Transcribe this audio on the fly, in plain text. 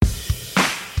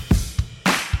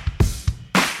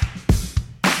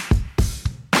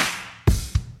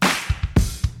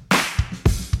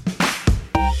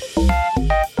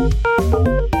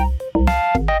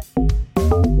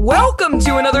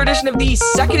edition of the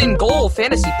Second and Goal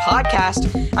Fantasy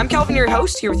Podcast. I'm Calvin, your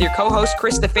host, here with your co-host,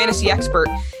 Chris, the fantasy expert.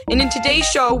 And in today's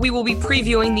show, we will be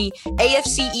previewing the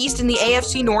AFC East and the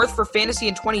AFC North for fantasy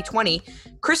in 2020.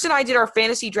 Chris and I did our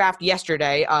fantasy draft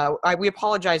yesterday. We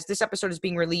apologize. This episode is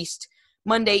being released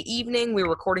Monday evening. We were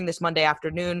recording this Monday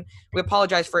afternoon. We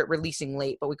apologize for it releasing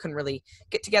late, but we couldn't really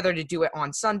get together to do it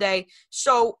on Sunday.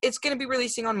 So it's going to be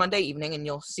releasing on Monday evening, and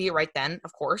you'll see it right then,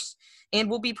 of course. And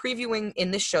we'll be previewing in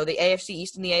this show the AFC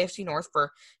East and the AFC North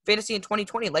for fantasy in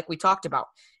 2020, like we talked about.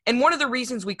 And one of the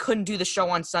reasons we couldn't do the show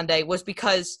on Sunday was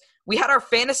because we had our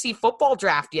fantasy football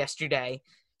draft yesterday.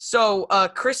 So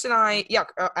Chris and I,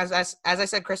 as I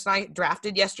said, Chris and I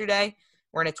drafted yesterday.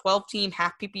 We're in a 12-team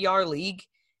half PPR league.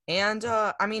 And,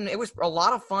 it was a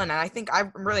lot of fun, and I think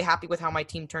I'm really happy with how my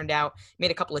team turned out.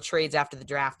 Made a couple of trades after the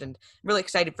draft, and really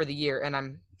excited for the year, and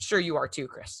I'm sure you are too,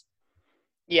 Chris.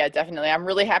 Yeah, definitely. I'm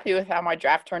really happy with how my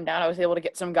draft turned out. I was able to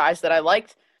get some guys that I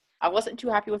liked. I wasn't too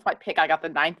happy with my pick. I got the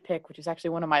 9th pick, which is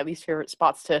actually one of my least favorite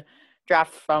spots to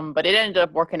draft from, but it ended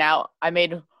up working out. I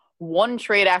made one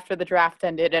trade after the draft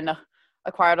ended and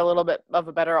acquired a little bit of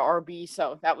a better RB,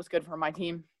 so that was good for my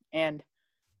team, and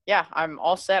yeah, I'm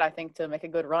all set, I think, to make a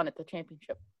good run at the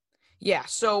championship. Yeah,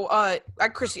 so,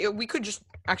 Chris, we could just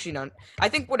 – actually, no. I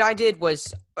think what I did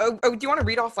was do you want to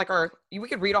read off, we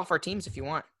could read off our teams if you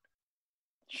want.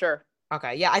 Sure.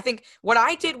 Okay, yeah, I think what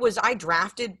I did was I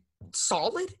drafted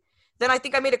solid. Then I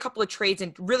think I made a couple of trades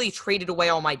and really traded away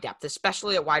all my depth,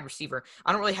 especially at wide receiver.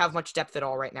 I don't really have much depth at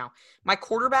all right now. My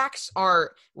quarterbacks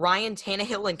are Ryan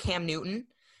Tannehill and Cam Newton.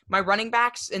 My running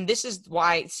backs, and this is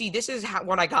why,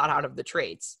 what I got out of the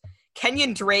trades.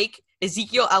 Kenyon Drake,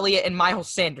 Ezekiel Elliott, and Miles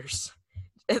Sanders.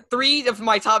 3 of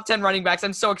my top 10 running backs.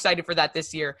 I'm so excited for that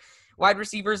this year. Wide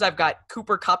receivers, I've got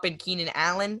Cooper Kupp and Keenan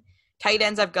Allen. Tight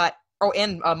ends, I've got,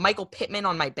 Michael Pittman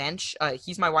on my bench.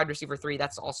 He's my wide receiver 3.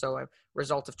 That's also a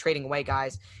result of trading away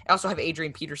guys. I also have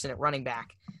Adrian Peterson at running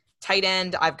back. Tight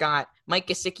end, I've got Mike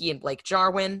Gesicki and Blake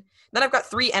Jarwin. Then I've got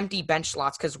 3 empty bench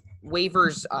slots because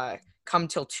waivers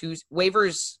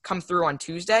waivers come through on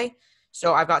Tuesday,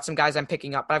 so I've got some guys I'm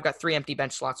picking up, but I've got 3 empty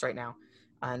bench slots right now.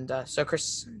 And so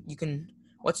Chris, you can.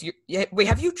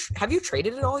 Have you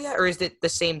traded it all yet, or is it the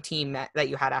same team that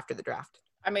you had after the draft?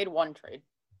 I made one trade.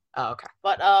 Oh, okay.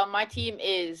 But my team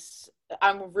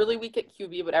I'm really weak at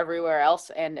QB, but everywhere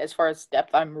else, and as far as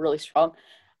depth, I'm really strong.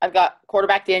 I've got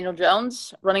quarterback Daniel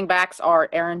Jones. Running backs are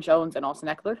Aaron Jones and Austin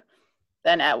Eckler.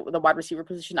 Then at the wide receiver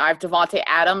position, I have Devontae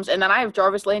Adams. And then I have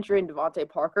Jarvis Landry and Devontae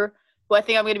Parker, who I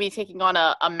think I'm going to be taking on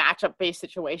a matchup-based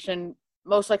situation.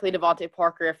 Most likely Devontae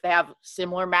Parker if they have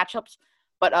similar matchups.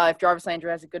 But if Jarvis Landry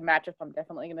has a good matchup, I'm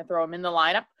definitely going to throw him in the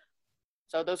lineup.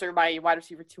 So those are my wide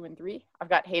receiver 2 and 3. I've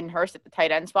got Hayden Hurst at the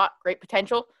tight end spot. Great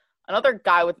potential. Another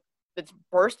guy that's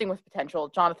bursting with potential,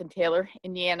 Jonathan Taylor,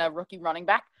 Indiana rookie running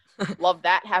back. Love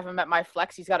that. Have him at my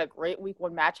flex. He's got a great week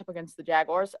 1 matchup against the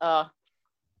Jaguars.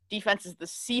 Defense is the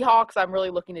Seahawks. I'm really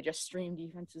looking to just stream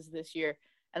defenses this year.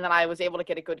 And then I was able to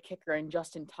get a good kicker in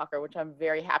Justin Tucker, which I'm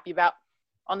very happy about.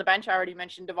 On the bench, I already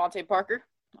mentioned Devontae Parker.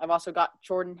 I've also got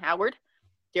Jordan Howard,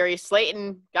 Darius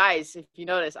Slayton. Guys, if you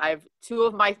notice, I have 2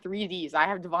 of my 3Ds. I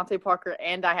have Devontae Parker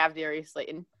and I have Darius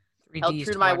Slayton. 3Ds Held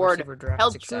true to my word.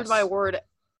 True to my word.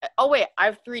 Oh, wait, I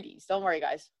have 3Ds. Don't worry,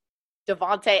 guys.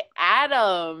 Devontae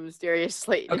Adams, Darius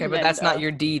Slayton. Okay, but that's not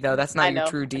your D, though. That's not your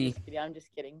true D. I'm just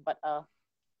kidding. But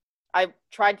I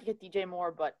tried to get DJ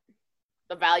Moore, but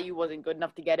the value wasn't good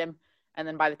enough to get him. And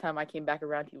then by the time I came back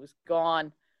around, he was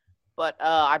gone. But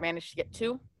I managed to get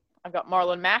 2. I've got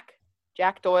Marlon Mack,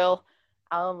 Jack Doyle,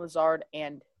 Alan Lazard,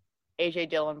 and A.J.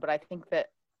 Dillon. But I think that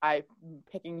I'm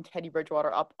picking Teddy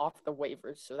Bridgewater up off the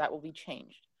waivers, so that will be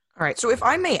changed. All right, so if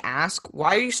I may ask,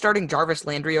 why are you starting Jarvis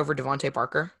Landry over Devontae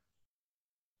Parker?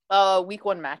 Week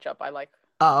 1 matchup I like.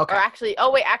 Oh, okay. Or actually,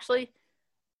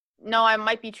 no, I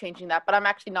might be changing that, but I'm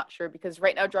actually not sure because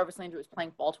right now Jarvis Landry is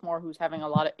playing Baltimore, who's having a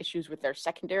lot of issues with their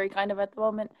secondary kind of at the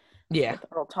moment. Yeah. With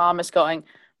Earl Thomas going,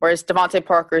 whereas Devontae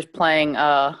Parker is playing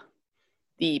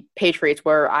the Patriots,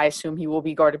 where I assume he will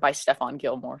be guarded by Stephon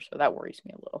Gilmore, so that worries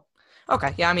me a little.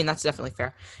 Okay, yeah, that's definitely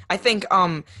fair. I think,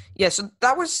 so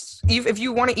that was, if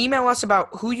you want to email us about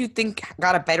who you think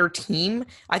got a better team,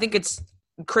 I think it's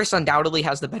Chris undoubtedly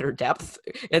has the better depth.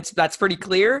 That's pretty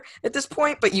clear at this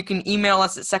point, but you can email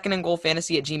us at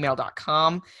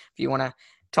secondandgoalfantasy@gmail.com if you want to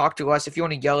talk to us. If you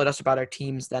want to yell at us about our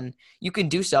teams, then you can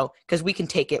do so because we can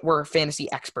take it. We're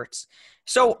fantasy experts.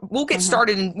 So we'll get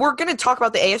started, and we're going to talk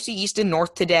about the AFC East and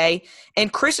North today.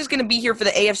 And Chris is going to be here for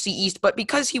the AFC East, but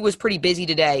because he was pretty busy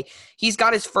today, he's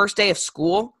got his first day of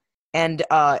school, and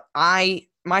I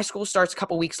my school starts a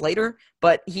couple weeks later,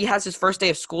 but he has his first day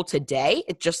of school today.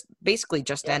 It just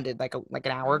ended like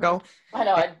an hour ago. I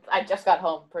know. I just got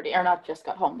home not just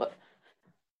got home, but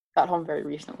got home very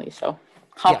recently. So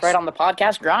hopped right on the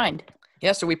podcast grind.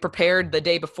 Yeah, so we prepared the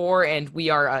day before, and we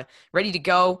are ready to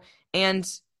go. And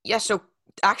yeah, so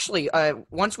actually,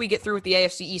 once we get through with the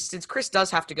AFC East, since Chris does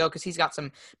have to go because he's got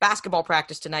some basketball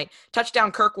practice tonight,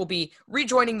 Touchdown Kirk will be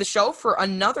rejoining the show for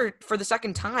the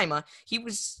second time. He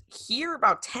was here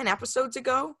about 10 episodes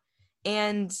ago,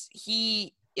 and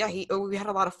we had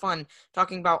a lot of fun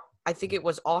talking about, I think it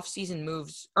was off-season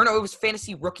moves, or no, it was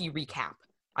fantasy rookie recap,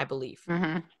 I believe.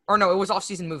 Mm-hmm. Or no, it was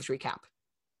off-season moves recap.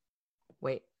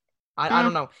 Wait. I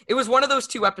don't know. It was one of those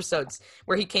 2 episodes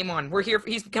where he came on. We're here.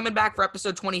 He's coming back for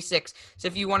episode 26. So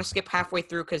if you want to skip halfway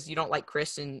through because you don't like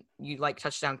Chris and you like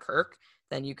Touchdown Kirk,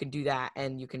 then you can do that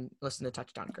and you can listen to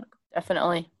Touchdown Kirk.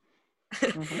 Definitely.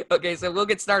 Mm-hmm. Okay, so we'll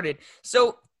get started.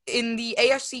 So in the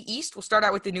AFC East, we'll start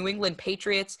out with the New England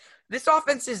Patriots. This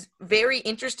offense is very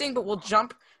interesting, but we'll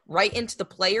jump right into the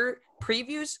player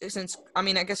previews since, I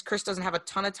guess Chris doesn't have a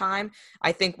ton of time.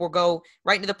 I think we'll go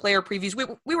right into the player previews.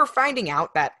 We were finding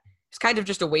out that it's kind of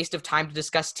just a waste of time to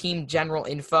discuss team general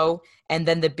info and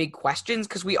then the big questions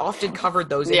because we often covered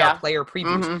those in our player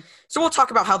previews. Mm-hmm. So we'll talk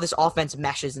about how this offense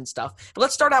meshes and stuff. But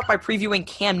let's start out by previewing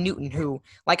Cam Newton, who,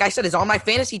 like I said, is on my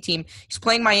fantasy team. He's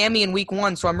playing Miami in week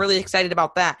 1, so I'm really excited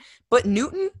about that. But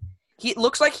Newton, he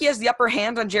looks like he has the upper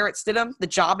hand on Jarrett Stidham. The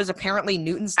job is apparently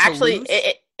Newton's to lose.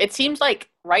 It seems like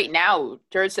right now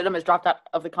Jarrett Stidham has dropped out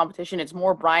of the competition. It's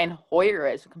more Brian Hoyer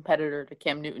as a competitor to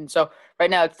Cam Newton. So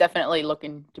right now it's definitely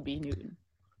looking to be Newton.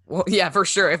 Well, yeah, for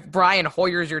sure. If Brian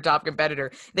Hoyer is your top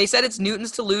competitor. They said it's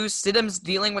Newton's to lose. Stidham's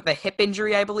dealing with a hip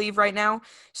injury, I believe, right now.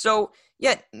 So,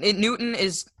 yeah, Newton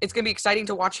it's going to be exciting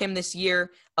to watch him this year.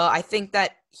 I think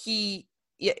that he's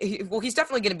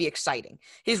definitely going to be exciting.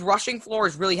 His rushing floor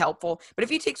is really helpful. But if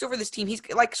he takes over this team, he's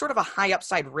like sort of a high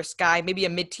upside risk guy, maybe a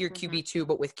mid-tier QB2,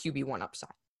 but with QB1 upside.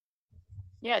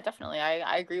 Yeah, definitely.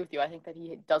 I agree with you. I think that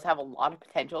he does have a lot of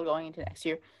potential going into next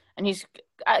year. And he's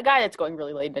a guy that's going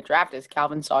really late in the draft. As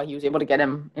Calvin saw, he was able to get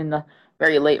him in the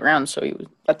very late rounds. So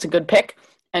that's a good pick.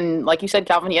 And like you said,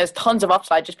 Calvin, he has tons of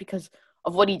upside just because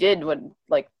of what he did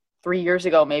 3 years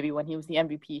ago, maybe when he was the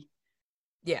MVP.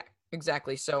 Yeah,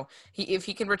 exactly. So if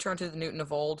he can return to the Newton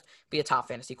of old, be a top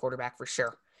fantasy quarterback for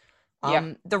sure.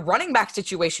 The running back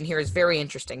situation here is very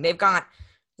interesting. They've got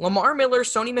Lamar Miller,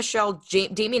 Sony Michel,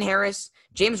 Damian Harris,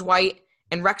 James White,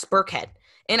 and Rex Burkhead.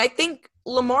 And I think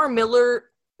Lamar Miller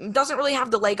doesn't really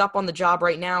have the leg up on the job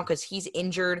right now because he's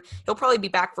injured. He'll probably be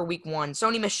back for week 1.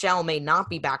 Sony Michel may not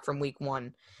be back from week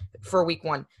 1.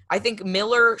 I think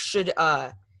Miller should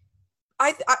I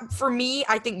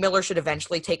think Miller should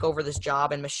eventually take over this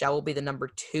job and Michel will be the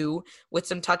number 2 with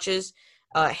some touches.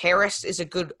 Harris is a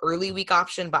good early week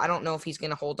option, but I don't know if he's going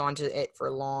to hold on to it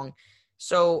for long.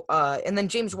 So, and then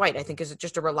James White, I think, is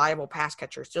just a reliable pass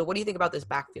catcher. So what do you think about this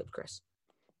backfield, Chris?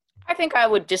 I think I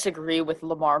would disagree with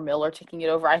Lamar Miller taking it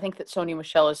over. I think that Sony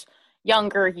Michel is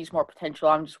younger. He's more potential.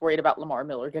 I'm just worried about Lamar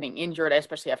Miller getting injured,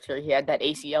 especially after he had that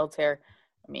ACL tear.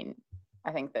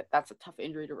 I think that that's a tough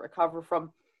injury to recover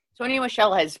from. Sony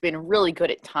Michel has been really good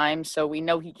at times, so we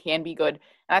know he can be good.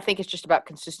 And I think it's just about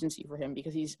consistency for him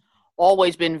because he's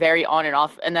always been very on and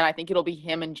off. And then I think it'll be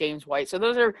him and James White. So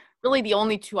those are really the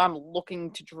only 2 I'm looking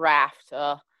to draft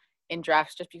in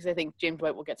drafts just because I think James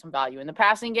White will get some value in the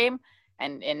passing game.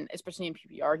 And especially in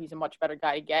PPR, he's a much better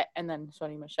guy to get. And then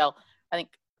Sony Michel, I think,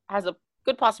 has a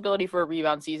good possibility for a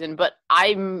rebound season. But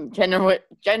I'm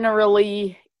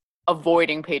generally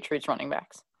avoiding Patriots running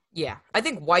backs. Yeah, I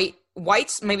think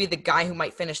White's maybe the guy who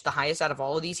might finish the highest out of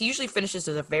all of these. He usually finishes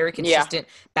as a very consistent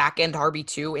back-end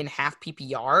RB2 in half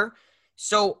PPR.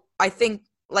 So I think,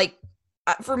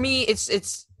 for me,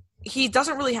 it's he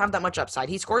doesn't really have that much upside.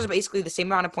 He scores basically the same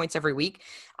amount of points every week.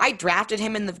 I drafted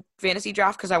him in the fantasy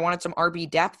draft because I wanted some RB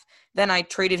depth. Then I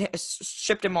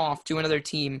shipped him off to another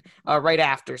team right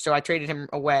after. So I traded him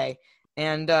away.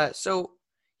 And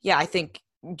I think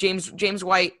James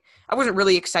White, I wasn't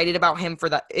really excited about him for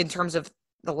that in terms of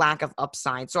the lack of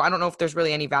upside. So I don't know if there's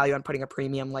really any value on putting a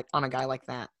premium on a guy like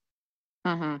that.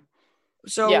 Mm-hmm.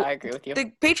 So yeah, I agree with you.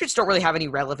 The Patriots don't really have any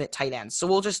relevant tight ends. So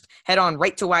we'll just head on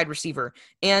right to wide receiver.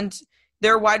 And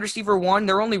their wide receiver 1,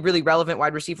 their only really relevant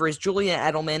wide receiver is Julian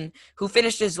Edelman, who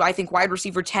finished as, I think, wide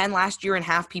receiver 10 last year in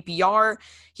half PPR.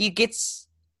 He gets,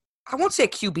 I won't say a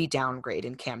QB downgrade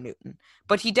in Cam Newton,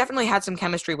 but he definitely had some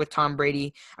chemistry with Tom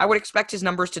Brady. I would expect his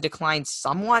numbers to decline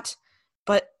somewhat,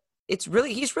 but he's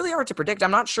really hard to predict. I'm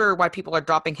not sure why people are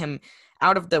dropping him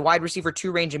out of the wide receiver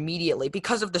 2 range immediately.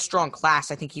 Because of the strong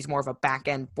class, I think he's more of a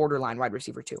back-end borderline wide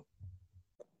receiver 2.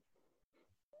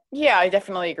 Yeah, I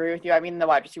definitely agree with you. I mean, the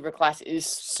wide receiver class is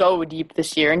so deep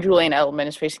this year, and Julian Edelman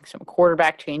is facing some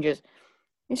quarterback changes.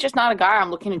 He's just not a guy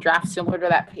I'm looking to draft similar to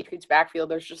that Patriots backfield.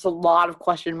 There's just a lot of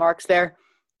question marks there.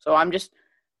 So I'm just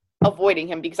avoiding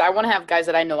him because I want to have guys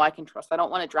that I know I can trust. I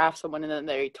don't want to draft someone and then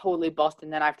they totally bust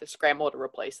and then I have to scramble to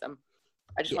replace them.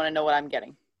 I just want to know what I'm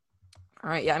getting. All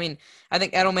right, yeah, I mean, I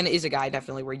think Edelman is a guy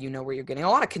definitely where you know where you're getting a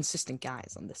lot of consistent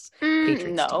guys on this Patriots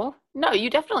team. No, you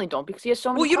definitely don't because he has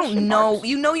so many Well, you don't question know. marks.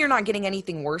 You know you're not getting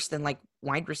anything worse than, like,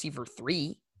 wide receiver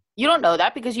 3. You don't know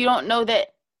that because you don't know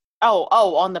that.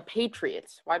 Oh, on the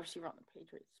Patriots, wide receiver on the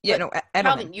Patriots. Yeah, But, no, Edelman.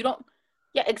 Calvin, you don't.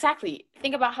 Yeah, exactly.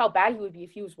 Think about how bad he would be if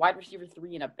he was wide receiver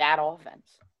 3 in a bad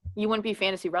offense. He wouldn't be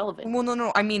fantasy relevant. Well,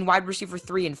 no. I mean, wide receiver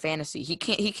 3 in fantasy.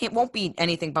 Won't be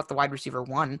anything but the wide receiver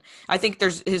 1. I think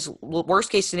his worst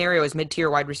case scenario is mid-tier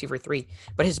wide receiver 3,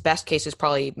 but his best case is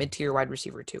probably mid-tier wide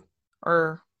receiver 2.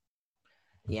 Or,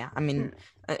 yeah, I mean,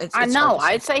 it's I know. hard to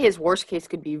say. I'd say his worst case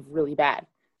could be really bad,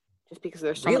 just because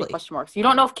there's so many Really? question marks. You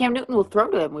don't know if Cam Newton will throw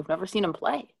to him. We've never seen him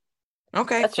play.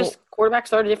 Okay, That's cool. just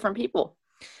quarterbacks are different people.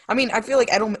 I mean, I feel like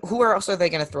Edelman. Who else are they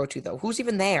going to throw to though? Who's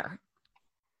even there?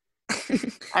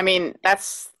 I mean,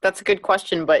 that's a good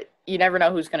question, but you never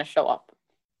know who's going to show up.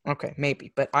 Okay,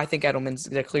 maybe, but I think Edelman's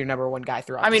the clear number 1 guy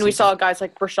throughout. I mean, the we season. saw guys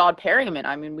like Rashad Perryman.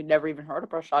 I mean, we'd never even heard of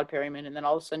Rashad Perryman, and then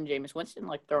all of a sudden, Jameis Winston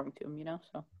like throwing to him.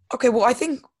 So. Okay, well, I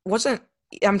think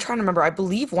I'm trying to remember. I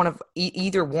believe one of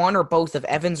either one or both of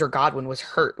Evans or Godwin was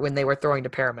hurt when they were throwing to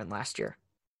Perriman last year.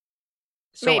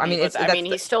 So Maybe, I mean,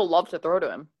 he still loved to throw to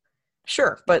him.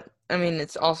 Sure, but I mean,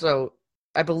 it's also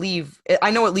I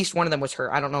know at least one of them was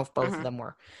hurt. I don't know if both of them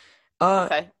were.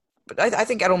 Okay. But I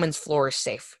think Edelman's floor is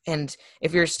safe, and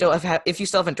if you still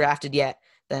haven't drafted yet,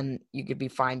 then you could be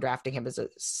fine drafting him as a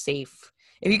safe.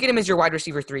 If you get him as your wide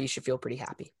receiver 3, you should feel pretty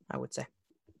happy, I would say.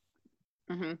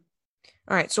 Mm-hmm.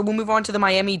 All right, so we'll move on to the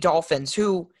Miami Dolphins,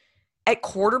 who at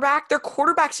quarterback, their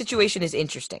quarterback situation is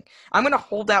interesting. I'm going to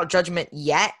hold out judgment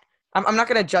yet. I'm not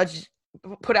going to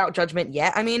put out judgment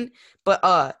yet. I mean,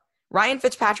 but Ryan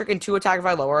Fitzpatrick and Tua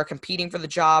Tagovailoa are competing for the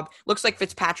job. Looks like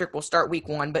Fitzpatrick will start week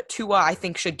 1, but Tua, I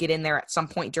think, should get in there at some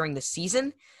point during the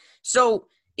season. So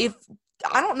I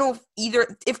don't know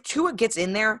if Tua gets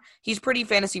in there, he's pretty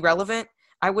fantasy relevant.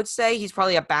 I would say he's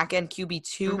probably a back-end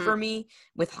QB2 for me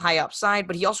with high upside,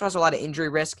 but he also has a lot of injury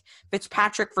risk.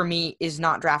 Fitzpatrick, for me, is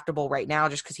not draftable right now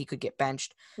just because he could get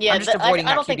benched. Yeah, I'm just avoiding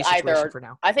I that don't QB think situation either. for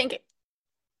now.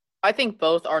 I think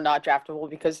both are not draftable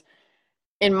because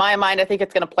in my mind, I think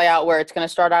it's going to play out where it's going to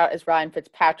start out as Ryan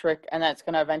Fitzpatrick, and then it's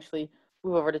going to eventually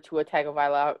move over to Tua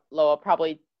Tagovailoa.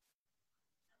 Probably,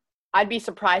 I'd be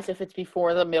surprised if it's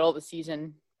before the middle of the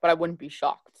season, but I wouldn't be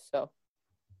shocked. So,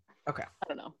 okay, I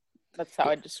don't know. That's how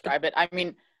I describe it. I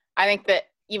mean, I think that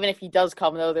even if he does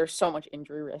come, though, there's so much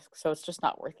injury risk, so it's just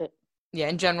not worth it. Yeah,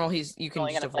 in general, you can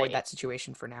just avoid that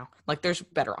situation for now. Like, there's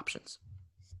better options.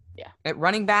 Yeah. At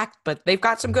running back, but they've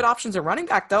got some good options at running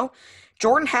back, though.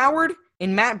 Jordan Howard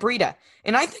and Matt Breida.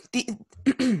 And I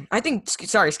think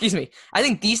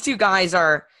these two guys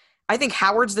I think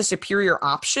Howard's the superior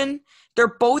option. They're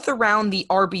both around the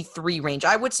RB3 range.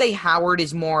 I would say Howard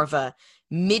is more of a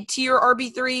mid-tier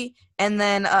RB3, and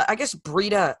then I guess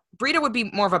Breida would be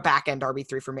more of a back-end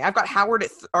RB3 for me. I've got Howard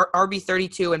at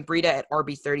RB32 and Breida at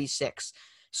RB36.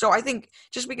 So I think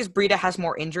just because Breida has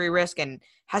more injury risk and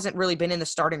hasn't really been in the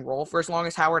starting role for as long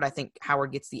as Howard, I think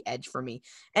Howard gets the edge for me.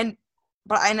 And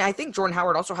I think Jordan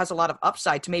Howard also has a lot of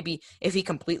upside to maybe if he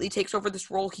completely takes over this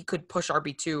role, he could push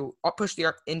RB2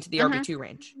 or into the RB2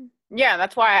 range. Yeah,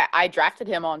 that's why I drafted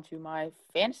him onto my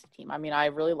fantasy team. I mean, I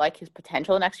really like his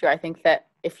potential next year. I think that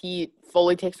if he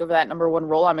fully takes over that number 1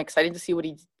 role, I'm excited to see what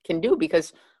he can do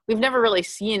because we've never really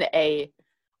seen a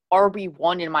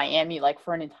RB1 in Miami like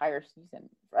for an entire season.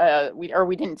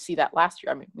 We didn't see that last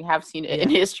year. I mean, we have seen it in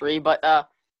history, but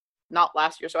not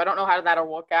last year. So I don't know how that'll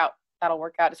work out.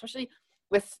 Especially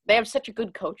they have such a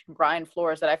good coach, Brian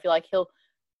Flores, that I feel like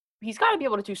he's got to be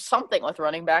able to do something with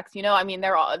running backs. I mean,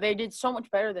 they did so much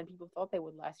better than people thought they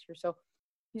would last year. So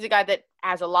he's a guy that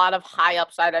has a lot of high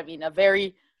upside. I mean,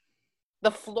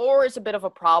 the floor is a bit of a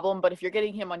problem, but if you're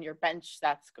getting him on your bench,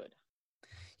 that's good.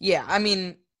 Yeah, I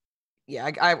mean, yeah,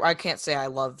 I can't say I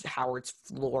love Howard's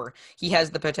floor. He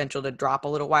has the potential to drop a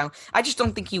little while. I just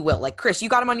don't think he will. Like, Chris, you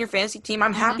got him on your fantasy team.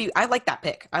 I'm happy. I like that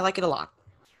pick. I like it a lot.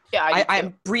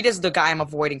 Yeah, Breida's the guy I'm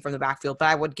avoiding from the backfield, but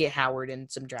I would get Howard in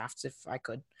some drafts if I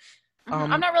could.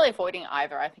 I'm not really avoiding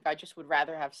either. I think I just would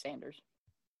rather have Sanders.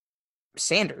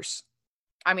 Sanders?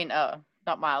 I mean,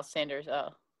 not Miles Sanders.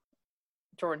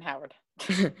 Jordan Howard.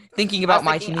 Thinking about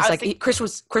my team, he's like, Chris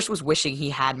was wishing he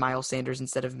had Miles Sanders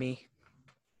instead of me.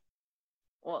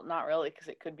 Well, not really, because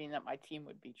it could mean that my team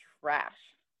would be trash.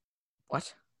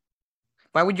 What?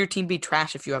 Why would your team be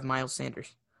trash if you have Miles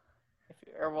Sanders?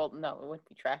 Well, no, it wouldn't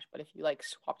be trash. But if you like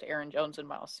swapped Aaron Jones and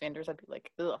Miles Sanders, I'd be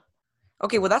like, ugh.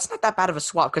 Okay, well, that's not that bad of a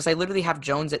swap because I literally have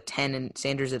Jones at 10 and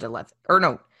Sanders at 11. Or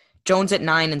no, Jones at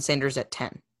 9 and Sanders at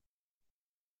 10.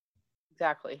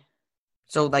 Exactly.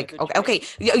 So like, okay,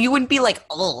 you wouldn't be like,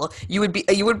 oh, you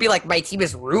would be like, my team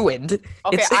is ruined.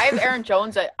 Okay, I have Aaron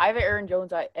Jones at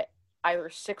either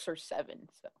 6 or 7.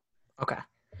 So. Okay.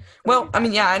 Well, I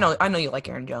mean, yeah, I know you like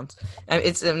Aaron Jones.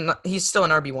 He's still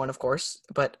an RB1, of course,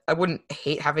 but I wouldn't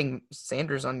hate having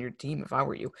Sanders on your team if I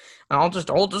were you. I'll just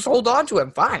hold on to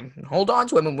him. Fine, hold on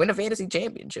to him and win a fantasy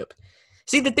championship.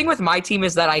 See, the thing with my team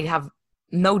is that I have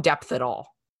no depth at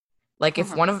all. Like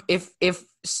if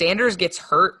Sanders gets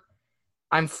hurt,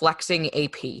 I'm flexing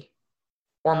AP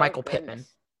or Michael Pittman.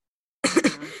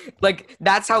 Like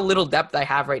that's how little depth I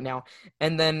have right now.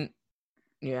 And then.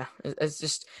 Yeah, it's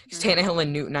just Tannehill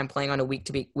and Newton I'm playing on a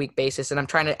week-to-week basis, and I'm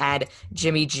trying to add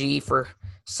Jimmy G for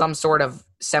some sort of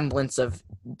semblance of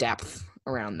depth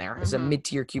around there as a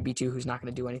mid-tier QB2 who's not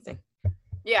going to do anything.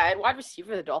 Yeah, at wide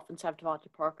receiver, the Dolphins have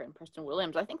Devontae Parker and Preston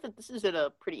Williams. I think that this is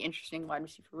a pretty interesting wide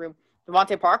receiver room.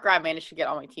 Devontae Parker, I managed to get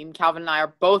on my team. Calvin and I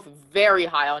are both very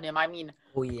high on him. I mean,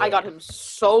 I got him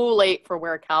so late for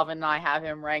where Calvin and I have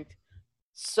him ranked.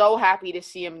 So happy to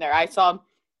see him there. I saw him.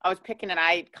 I was picking and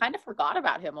I kind of forgot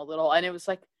about him a little. And it was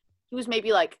like, he was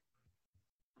maybe like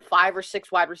 5 or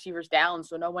 6 wide receivers down.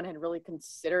 So no one had really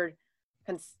considered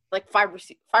like 5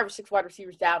 or 6 wide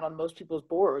receivers down on most people's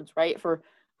boards, right? For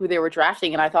who they were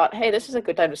drafting. And I thought, hey, this is a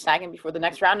good time to snag him before the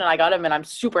next round. And I got him and I'm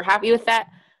super happy with that.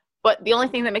 But the only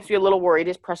thing that makes me a little worried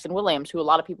is Preston Williams, who a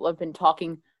lot of people have been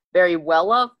talking very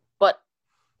well of, but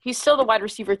he's still the wide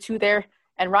receiver 2 there.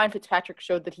 And Ryan Fitzpatrick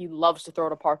showed that he loves to throw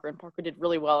to Parker, and Parker did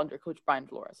really well under Coach Brian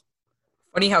Flores.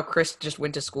 Funny how Chris just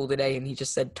went to school today, and he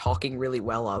just said talking really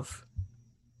well of.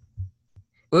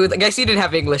 I guess you didn't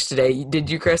have English today. Did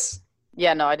you, Chris?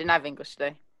 Yeah, no, I didn't have English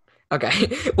today.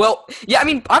 Okay. Well, yeah, I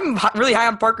mean, I'm really high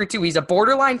on Parker, too. He's a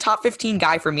borderline top 15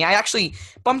 guy for me. I actually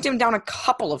bumped him down a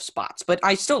couple of spots, but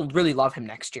I still really love him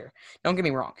next year. Don't get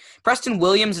me wrong. Preston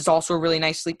Williams is also a really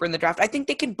nice sleeper in the draft. I think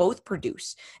they can both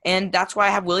produce, and that's why I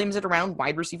have Williams at around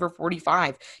wide receiver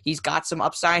 45. He's got some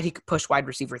upside. He could push wide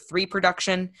receiver 3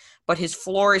 production, but his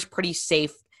floor is pretty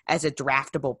safe as a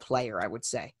draftable player, I would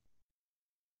say.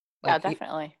 Yeah,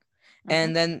 definitely.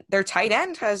 And then their tight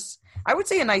end has, I would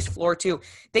say, a nice floor, too.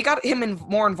 They got him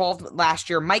more involved last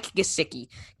year, Mike Gesicki.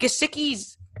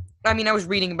 Gesicki's, I mean, I was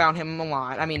reading about him a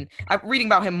lot. I mean, I'm reading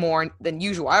about him more than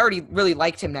usual. I already really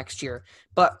liked him next year.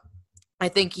 But I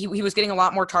think he was getting a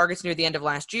lot more targets near the end of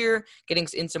last year, getting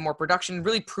in some more production,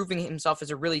 really proving himself as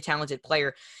a really talented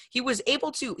player. He was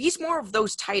able to, he's more of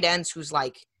those tight ends who's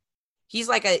like, he's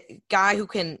like a guy who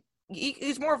can,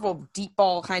 he's more of a deep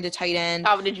ball kind of tight end.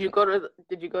 Did you go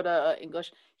to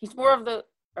English? He's more of the.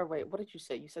 Or wait, what did you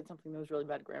say? You said something that was really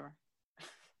bad grammar.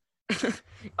 I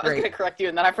was gonna correct you,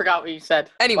 and then I forgot what you said.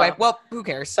 Anyway, well, who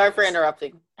cares? Sorry for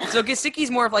interrupting. So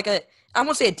Gesicki's more of like a. I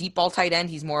won't say a deep ball tight end.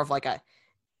 He's more of like a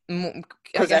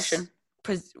possession.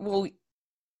 No, really.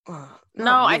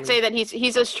 I'd say that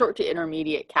he's a short to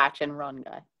intermediate catch and run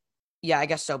guy. Yeah, I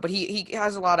guess so. But he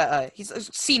has a lot of he's a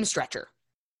seam stretcher.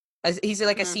 He's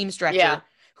like a seam stretcher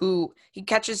who he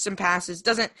catches some passes.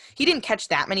 He didn't catch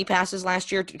that many passes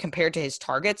last year compared to his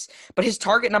targets, but his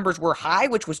target numbers were high,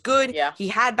 which was good. Yeah. He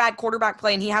had bad quarterback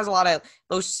play, and he has a lot of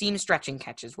those seam stretching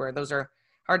catches where those are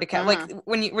hard to catch. Like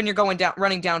when you're going down,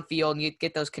 running downfield, and you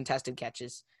get those contested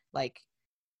catches. Like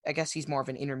I guess he's more of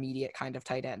an intermediate kind of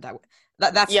tight end.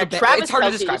 That's yeah. Travis it's hard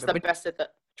Kelce to describe is the best at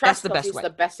that. Travis Kelce is the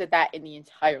best at that in the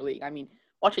entire league. I mean,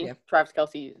 watching Travis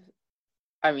Kelce,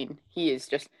 I mean, he is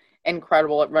just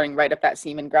incredible at running right up that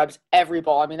seam and grabs every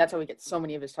ball. I mean, that's how he gets so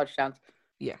many of his touchdowns.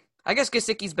 Yeah. I guess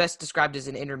Gesicki's best described as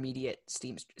an intermediate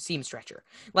seam stretcher.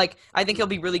 Like, I think he'll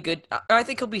be really good. I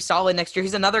think he'll be solid next year.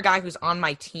 He's another guy who's on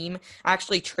my team. I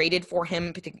actually traded for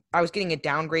him. I was getting a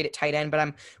downgrade at tight end, but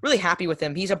I'm really happy with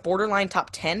him. He's a borderline top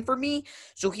 10 for me,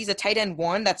 so he's a tight end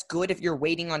 1. That's good if you're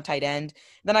waiting on tight end.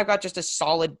 Then I've got just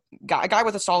a guy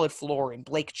with a solid floor in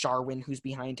Blake Jarwin, who's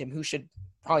behind him, who should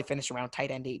probably finish around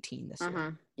tight end 18 this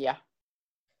year. Yeah.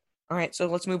 All right, so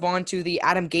let's move on to the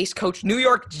Adam Gase coach New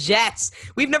York Jets.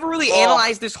 We've never really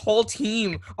analyzed this whole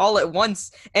team all at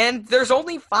once, and there's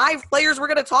only 5 players we're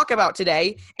going to talk about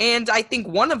today, and I think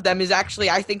one of them is actually,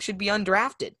 I think, should be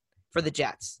undrafted for the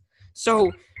Jets.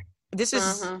 So this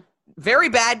is very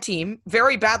bad team,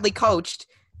 very badly coached,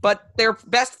 but their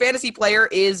best fantasy player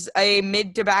is a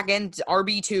mid to back end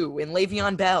RB2 in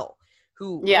Le'Veon Bell.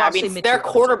 Their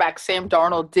quarterback, Sam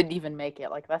Darnold, didn't even make it.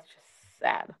 Like, that's just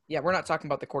sad. Yeah, we're not talking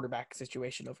about the quarterback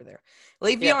situation over there. Yeah,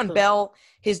 Le'Veon please. Bell,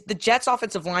 the Jets'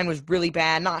 offensive line was really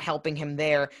bad, not helping him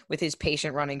there with his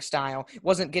patient running style.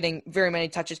 Wasn't getting very many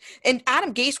touches. And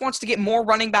Adam Gase wants to get more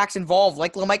running backs involved,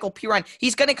 like LaMichael Pirine.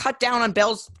 He's going to cut down on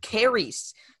Bell's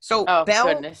carries. So Oh, Bell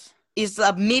goodness. is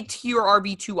a mid-tier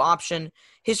RB2 option.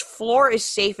 His floor is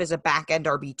safe as a back-end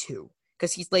RB2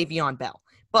 because he's Le'Veon Bell.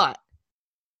 But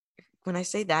when I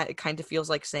say that, it kind of feels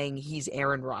like saying he's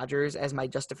Aaron Rodgers as my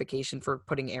justification for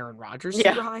putting Aaron Rodgers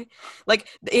super high. Like,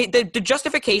 the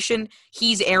justification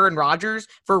he's Aaron Rodgers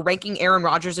for ranking Aaron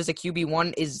Rodgers as a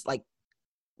QB1 is, like,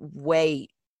 way,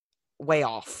 way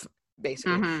off,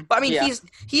 basically. Mm-hmm. But, I mean,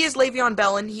 he is Le'Veon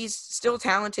Bell, and he's still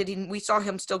talented, and we saw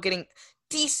him still getting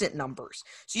decent numbers.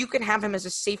 So you can have him as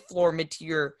a safe floor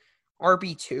mid-tier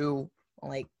RB2,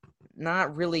 like,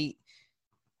 not really...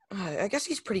 I guess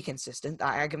he's pretty consistent.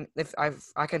 I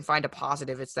can find a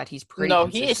positive, it's that he's pretty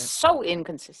consistent. He is so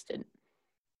inconsistent.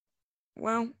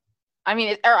 Well, I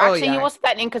mean, he wasn't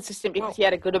that inconsistent because he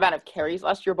had a good amount of carries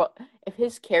last year, but if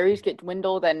his carries get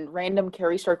dwindled and random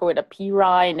carries start going to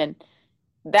Pirine, and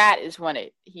that is when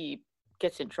he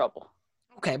gets in trouble.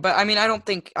 Okay, but I mean,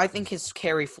 I think his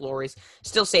carry floor is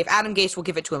still safe. Adam Gase will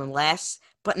give it to him less,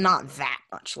 but not that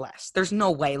much less. There's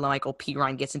no way LaMichael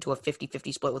Pirine gets into a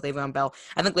 50-50 split with Le'Veon Bell.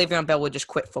 I think Le'Veon Bell would just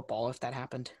quit football if that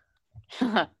happened.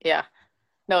 Yeah.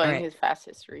 Knowing his past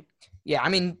history. Yeah, I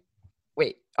mean,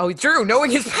 wait. Oh, Drew, knowing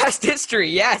his past history,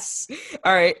 yes.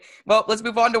 All right. Well, let's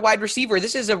move on to wide receiver.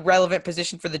 This is a relevant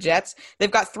position for the Jets. They've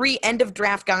got 3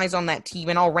 end-of-draft guys on that team,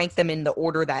 and I'll rank them in the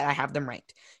order that I have them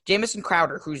ranked. Jamison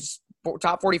Crowder, who's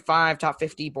top 45, top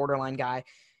 50, borderline guy.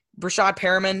 Brashad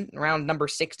Perriman around number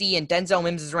 60, and Denzel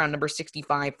Mims is around number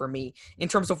 65 for me in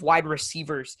terms of wide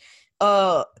receivers.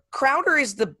 Crowder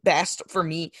is the best for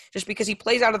me just because he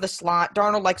plays out of the slot.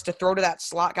 Darnold likes to throw to that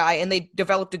slot guy, and they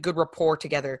developed a good rapport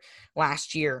together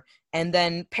last year. And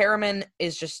then Perriman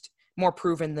is just more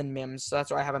proven than Mims, so that's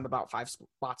why I have him about 5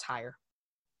 spots higher.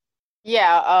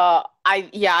 Yeah,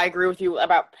 I agree with you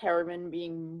about Perriman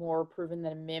being more proven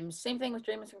than Mims. Same thing with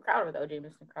Jamison Crowder, though.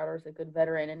 Jamison Crowder is a good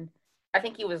veteran, and I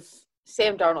think he was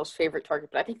Sam Darnold's favorite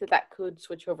target, but I think that could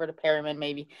switch over to Perriman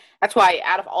maybe. That's why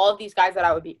out of all of these guys that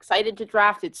I would be excited to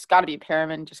draft, it's got to be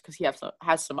Perriman just because he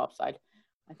has some upside,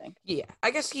 I think. Yeah,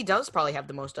 I guess he does probably have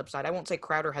the most upside. I won't say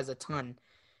Crowder has a ton.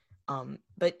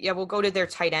 But yeah, we'll go to their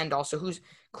tight end also, who's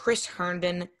Chris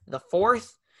Herndon the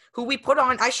fourth, who we put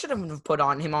on. I should have put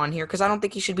him on here because I don't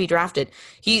think he should be drafted.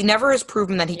 He never has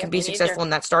proven that he can be successful in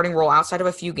that starting role outside of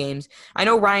a few games. I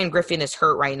know Ryan Griffin is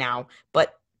hurt right now,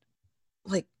 but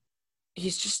like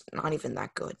he's just not even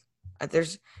that good.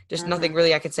 There's just nothing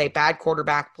really I could say. Bad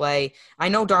quarterback play. I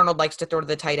know Darnold likes to throw to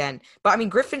the tight end, but I mean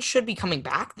Griffin should be coming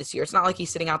back this year. It's not like he's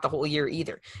sitting out the whole year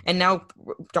either. And now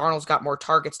Darnold's got more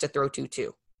targets to throw to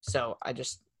too. So I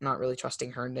just not really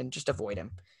trusting Herndon. Just avoid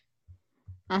him.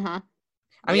 I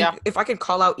mean, if I could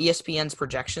call out ESPN's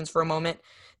projections for a moment,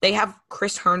 they have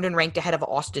Chris Herndon ranked ahead of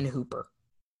Austin Hooper.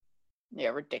 Yeah,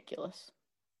 ridiculous.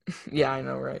 Yeah, I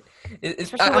know, right?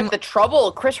 Especially with the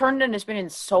trouble. Chris Herndon has been in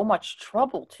so much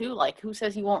trouble, too. Like, who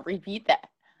says he won't repeat that?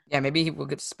 Yeah, maybe he will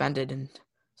get suspended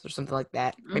or something like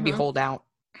that. Maybe hold out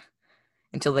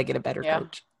until they get a better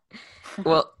coach.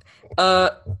 Well,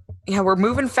 we're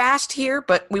moving fast here,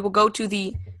 but we will go to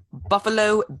the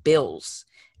Buffalo Bills.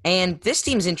 And this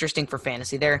team's interesting for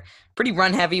fantasy. They're pretty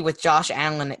run-heavy with Josh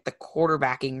Allen at the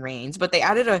quarterbacking reins, but they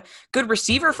added a good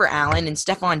receiver for Allen and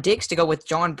Stephon Diggs to go with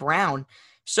John Brown.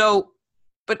 So,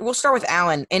 but we'll start with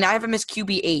Allen, and I have him as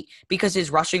QB8 because his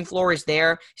rushing floor is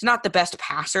there. He's not the best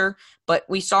passer, but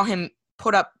we saw him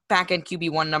put up back-end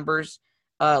QB1 numbers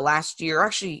last year.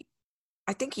 Actually,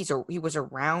 I think he was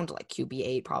around like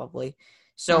QB8 probably.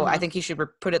 So I think he should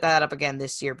put that up again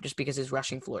this year just because his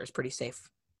rushing floor is pretty safe.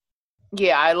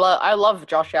 Yeah, I love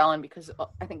Josh Allen because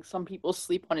I think some people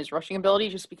sleep on his rushing ability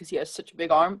just because he has such a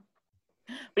big arm.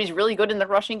 But he's really good in the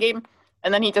rushing game.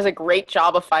 And then he does a great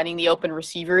job of finding the open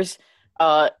receivers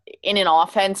in an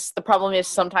offense. The problem is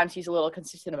sometimes he's a little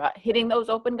consistent about hitting those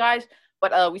open guys.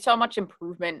 But we saw much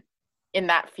improvement in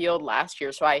that field last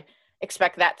year. So I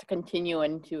expect that to continue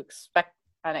and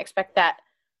expect that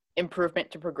improvement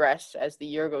to progress as the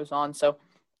year goes on. So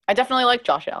I definitely like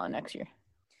Josh Allen next year.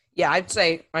 Yeah, I'd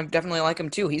say I definitely like him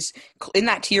too. He's in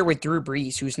that tier with Drew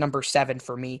Brees, who's number 7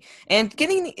 for me. And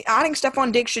adding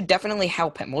Stephon Diggs should definitely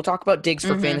help him. We'll talk about Diggs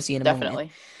for fantasy in a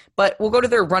moment. But we'll go to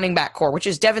their running back core, which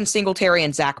is Devin Singletary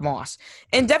and Zach Moss.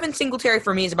 And Devin Singletary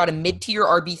for me is about a mid-tier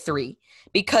RB3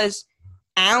 because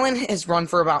Allen has run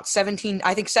for about 17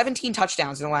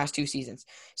 touchdowns in the last 2 seasons.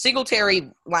 Singletary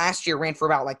last year ran for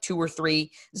about like 2 or 3.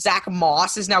 Zach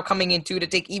Moss is now coming in too to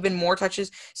take even more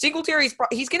touches. Singletary's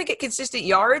he's going to get consistent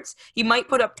yards. He might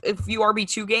put up a few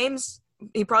RB2 games.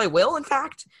 He probably will, in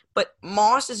fact. But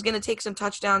Moss is going to take some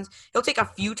touchdowns. He'll take a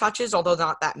few touches, although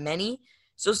not that many.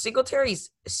 So Singletary's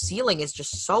ceiling is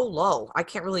just so low. I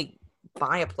can't really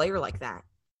buy a player like that.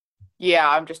 Yeah,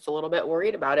 I'm just a little bit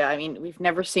worried about it. I mean, we've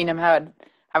never seen him have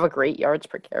a great yards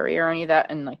per carry or any of that.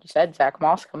 And like you said, Zach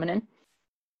Moss coming in,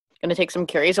 going to take some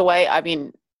carries away. I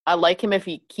mean, I like him if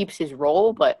he keeps his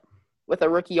role, but with a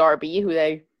rookie RB who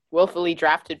they willfully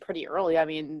drafted pretty early, I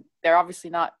mean, they're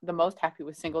obviously not the most happy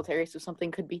with Singletary, so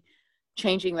something could be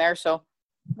changing there. So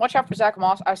watch out for Zach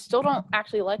Moss. I still don't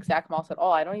actually like Zach Moss at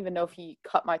all. I don't even know if he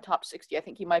cut my top 60. I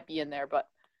think he might be in there, but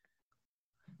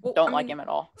don't like him at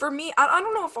all. For me, I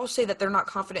don't know if I'll say that they're not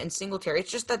confident in Singletary. It's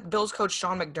just that Bills coach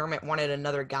Sean McDermott wanted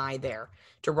another guy there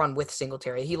to run with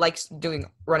Singletary. He likes doing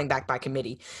running back by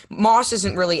committee. Moss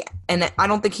isn't really, and I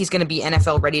don't think he's going to be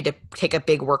NFL ready to take a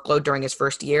big workload during his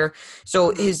first year. So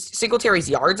his Singletary's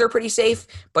yards are pretty safe,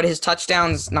 but his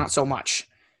touchdowns, not so much.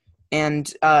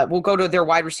 And we'll go to their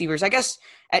wide receivers. I guess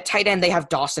at tight end, they have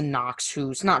Dawson Knox,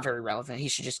 who's not very relevant. He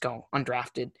should just go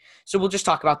undrafted. So we'll just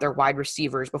talk about their wide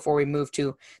receivers before we move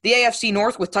to the AFC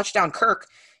North with Touchdown Kirk.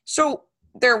 So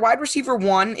their wide receiver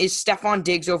 1 is Stephon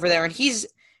Diggs over there. And he's,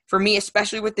 for me,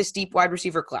 especially with this deep wide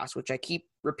receiver class, which I keep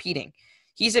repeating,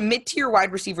 he's a mid-tier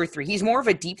wide receiver 3. He's more of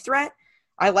a deep threat.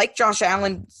 I like Josh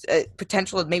Allen's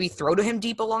potential to maybe throw to him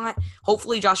deep a lot.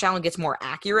 Hopefully Josh Allen gets more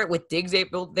accurate with Diggs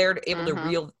able to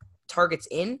reel targets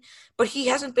in, but he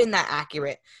hasn't been that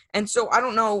accurate. And so I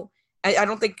don't know. I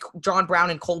don't think John Brown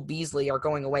and Cole Beasley are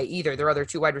going away either. They're other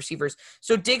 2 wide receivers.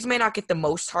 So Diggs may not get the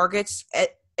most targets,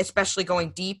 especially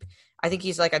going deep. I think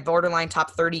he's like a borderline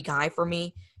top 30 guy for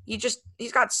me.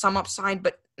 He's got some upside,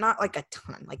 but not like a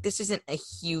ton. Like this isn't a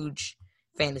huge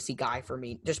fantasy guy for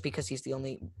me just because he's the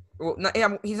only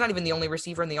he's not even the only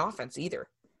receiver in the offense either.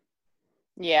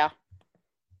 Yeah.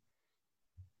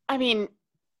 I mean,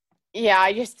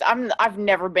 yeah, I've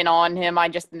never been on him. I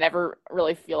just never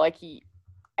really feel like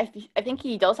I think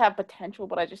he does have potential,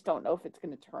 but I just don't know if it's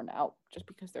going to turn out just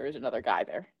because there is another guy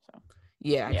there. So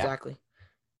yeah, exactly.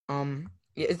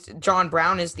 John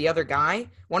Brown is the other guy,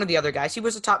 one of the other guys. He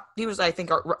was I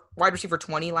think wide receiver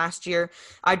 20 last year.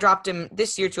 I dropped him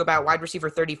this year to about wide receiver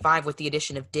 35 with the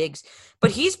addition of Diggs,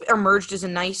 but he's emerged as a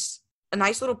nice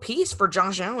little piece for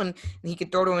Josh Allen. He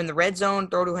could throw to him in the red zone,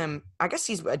 throw to him. I guess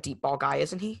he's a deep ball guy,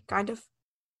 isn't he? Kind of.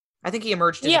 I think he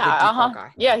emerged as a good deep ball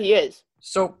guy. Yeah, he is.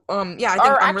 So, yeah.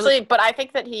 But I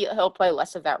think that he'll play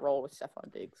less of that role with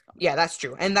Stephon Diggs. Yeah, that's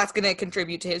true. And that's going to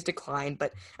contribute to his decline.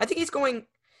 But I think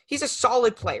he's a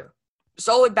solid player.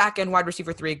 Solid back-end wide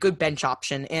receiver 3, a good bench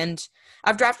option. And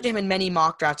I've drafted him in many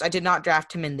mock drafts. I did not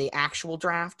draft him in the actual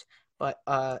draft, but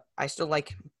I still like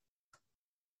him.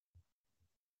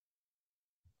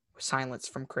 Silence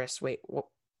from Chris. Wait,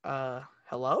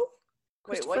 hello?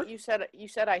 Wait, what you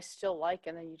said I still like,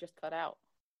 and then you just cut out.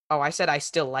 Oh, I said I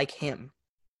still like him.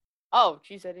 Oh,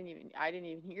 geez, I didn't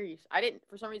even hear you.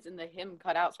 For some reason, the him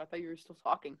cut out, so I thought you were still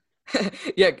talking.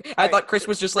 Yeah, I thought Chris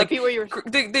was just like,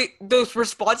 the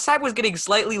response time was getting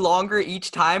slightly longer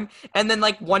each time, and then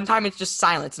like one time it's just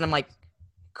silence, and I'm like,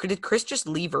 did Chris just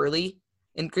leave early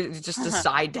and just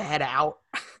decide to head out?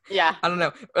 Yeah. I don't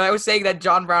know. I was saying that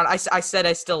John Brown, I said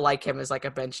I still like him as like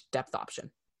a bench depth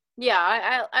option.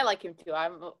 Yeah, I like him too.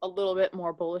 I'm a little bit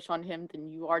more bullish on him than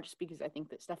you are just because I think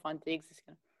that Stephon Diggs is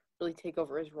going to really take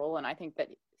over his role, and I think that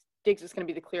Diggs is going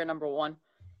to be the clear number 1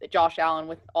 that Josh Allen,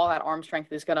 with all that arm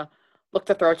strength, is going to look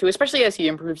to throw to, especially as he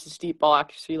improves his deep ball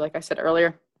accuracy, like I said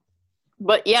earlier.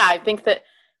 But yeah, I think that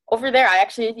over there,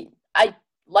 I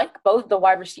like both the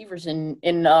wide receivers in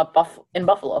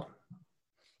Buffalo.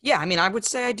 Yeah, I mean, I would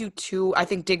say I do too. I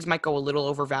think Diggs might go a little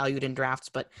overvalued in drafts,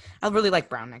 but I really like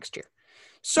Brown next year.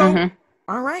 So,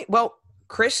 All right. Well,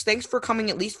 Chris, thanks for coming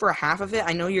at least for a half of it.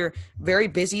 I know you're very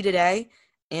busy today.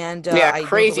 And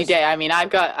crazy day. I mean, I've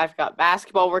got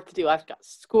basketball work to do. I've got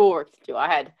school work to do. I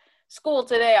had school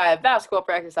today. I have basketball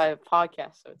practice. I have a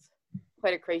podcast. So it's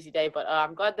quite a crazy day. But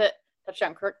I'm glad that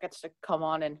Touchdown Kirk gets to come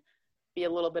on and be a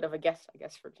little bit of a guest, I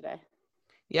guess, for today.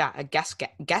 Yeah, a guest.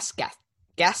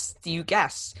 You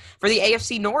guess. For the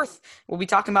AFC North, we'll be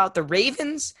talking about the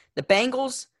Ravens, the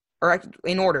Bengals, or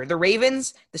in order, the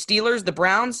Ravens, the Steelers, the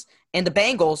Browns, and the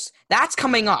Bengals. That's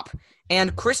coming up.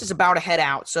 And Chris is about to head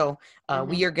out, so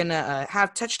we are going to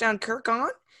have Touchdown Kirk on.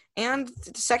 And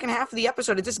the second half of the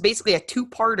episode, it's just basically a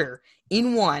 2-parter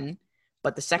in one,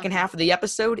 but the second half of the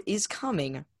episode is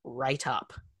coming right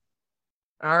up.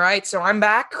 All right, so I'm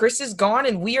back. Chris is gone,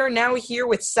 and we are now here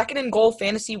with Second and Goal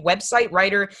fantasy website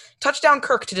writer Touchdown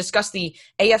Kirk to discuss the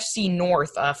AFC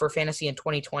North for fantasy in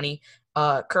 2020.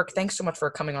 Kirk, thanks so much for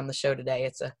coming on the show today.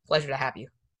 It's a pleasure to have you.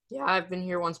 Yeah, I've been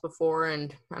here once before,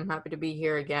 and I'm happy to be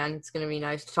here again. It's going to be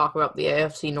nice to talk about the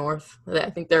AFC North. I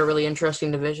think they're a really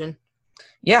interesting division.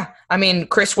 Yeah, I mean,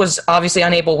 Chris was obviously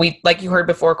unable. Like you heard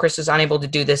before, Chris is unable to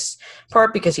do this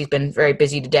part because he's been very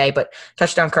busy today. But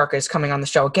Touchdown Kirk is coming on the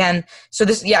show again. So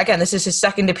this is his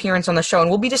second appearance on the show, and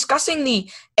we'll be discussing the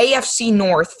AFC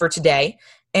North for today.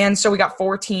 And so we got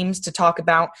 4 teams to talk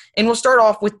about, and we'll start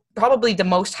off with probably the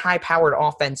most high-powered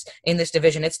offense in this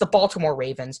division. It's the Baltimore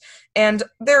Ravens, and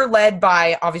they're led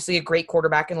by, obviously, a great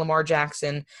quarterback in Lamar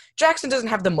Jackson. Jackson doesn't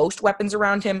have the most weapons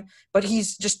around him, but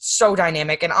he's just so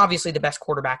dynamic and obviously the best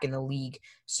quarterback in the league.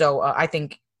 So I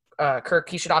think Kirk,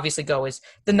 he should obviously go as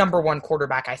the number 1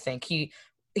 quarterback, I think.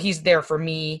 He's there for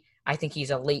me. I think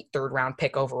he's a late third-round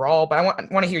pick overall, but I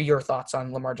want to hear your thoughts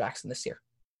on Lamar Jackson this year.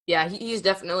 Yeah, he's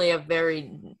definitely a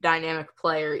very dynamic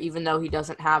player, even though he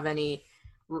doesn't have any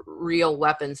real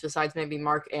weapons besides maybe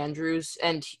Mark Andrews.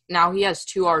 And now he has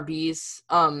 2 RBs,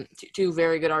 2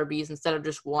 very good RBs instead of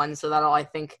just 1. So that'll, I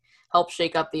think, help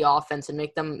shake up the offense and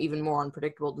make them even more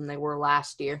unpredictable than they were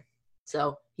last year.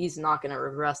 So he's not going to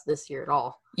regress this year at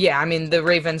all. Yeah, I mean, the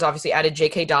Ravens obviously added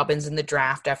J.K. Dobbins in the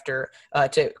draft after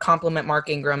to complement Mark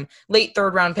Ingram. Late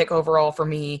third-round pick overall for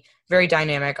me. Very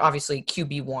dynamic, obviously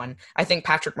QB1. I think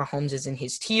Patrick Mahomes is in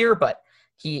his tier, but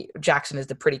Jackson is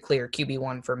the pretty clear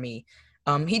QB1 for me.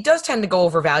 He does tend to go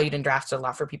overvalued in drafts a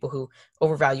lot for people who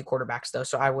overvalue quarterbacks, though,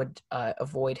 so I would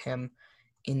avoid him.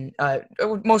 I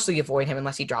would mostly avoid him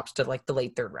unless he drops to like the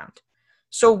late third round.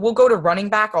 So we'll go to running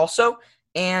back also.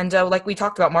 And like we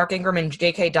talked about, Mark Ingram and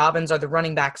J.K. Dobbins are the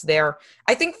running backs there.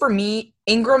 I think for me,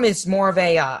 Ingram is more of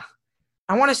a,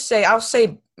 I'll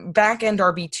say back-end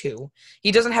RB2.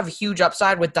 He doesn't have a huge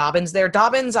upside with Dobbins there.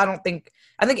 Dobbins, I think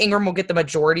Ingram will get the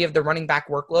majority of the running back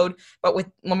workload, but with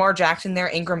Lamar Jackson there,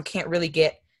 Ingram can't really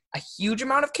get a huge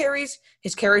amount of carries.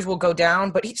 His carries will go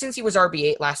down, but since he was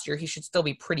RB8 last year, he should still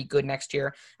be pretty good next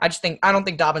year. I don't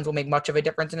think Dobbins will make much of a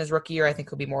difference in his rookie year. I think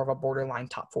he'll be more of a borderline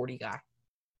top 40 guy.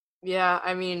 Yeah,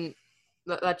 I mean,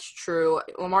 that's true.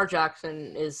 Lamar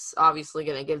Jackson is obviously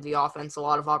going to give the offense a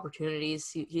lot of opportunities.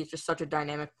 He's just such a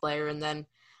dynamic player. And then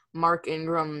Mark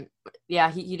Ingram, yeah,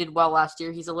 he did well last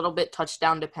year. He's a little bit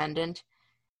touchdown dependent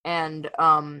and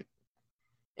a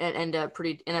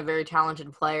very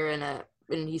talented player and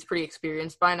he's pretty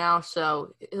experienced by now.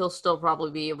 So he'll still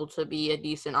probably be able to be a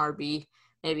decent RB,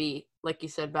 maybe like you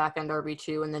said, back end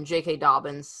RB2. And then J.K.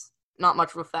 Dobbins, not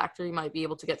much of a factor. He might be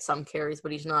able to get some carries,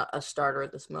 but he's not a starter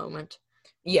at this moment.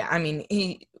 Yeah, I mean,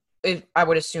 I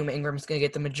would assume Ingram's going to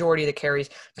get the majority of the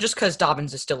carries just because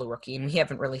Dobbins is still a rookie, and we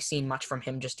haven't really seen much from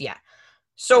him just yet.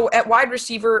 So at wide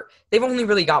receiver, they've only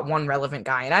really got one relevant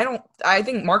guy, and I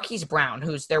think Marquise Brown,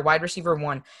 who's their wide receiver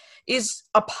 1, is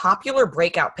a popular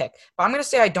breakout pick. But I'm going to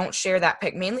say I don't share that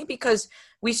pick, mainly because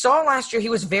we saw last year he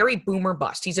was very boom or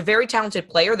bust. He's a very talented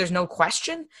player, there's no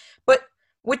question, but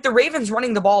with the Ravens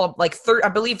running the ball like I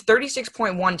believe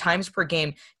 36.1 times per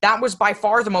game, that was by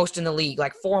far the most in the league,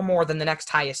 like 4 more than the next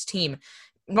highest team.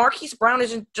 Marquise Brown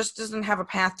doesn't have a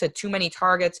path to too many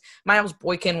targets. Miles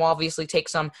Boykin will obviously take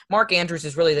some. Mark Andrews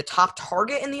is really the top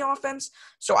target in the offense.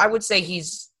 So I would say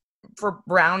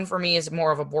Brown for me is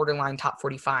more of a borderline top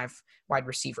 45 wide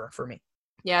receiver for me.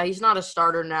 Yeah, he's not a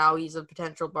starter now. He's a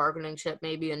potential bargaining chip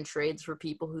maybe in trades for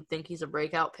people who think he's a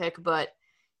breakout pick, but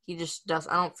he just does.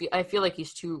 I feel like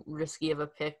he's too risky of a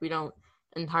pick. We don't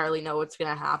entirely know what's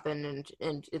going to happen,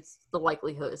 and it's the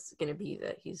likelihood is going to be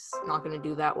that he's not going to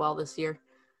do that well this year.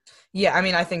 Yeah, I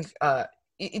mean, I think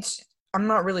I'm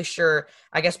not really sure.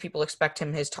 I guess people expect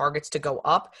his targets to go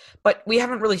up, but we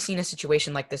haven't really seen a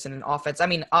situation like this in an offense. I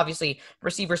mean, obviously,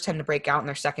 receivers tend to break out in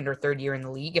their second or third year in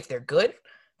the league if they're good,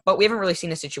 but we haven't really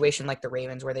seen a situation like the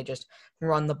Ravens where they just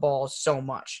run the ball so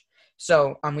much.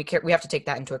 So we have to take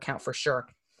that into account for sure.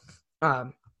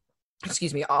 We'll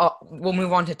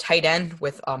move on to tight end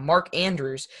with Mark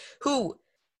Andrews, who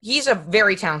he's a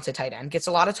very talented tight end, gets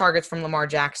a lot of targets from Lamar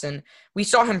Jackson. We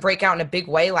saw him break out in a big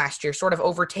way last year, sort of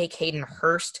overtake Hayden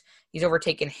Hurst. He's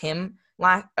overtaken him,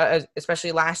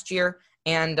 especially last year,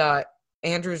 and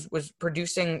Andrews was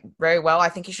producing very well. I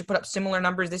think he should put up similar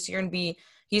numbers this year and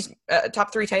he's a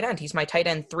top 3 tight end. He's my tight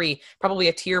end 3, probably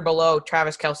a tier below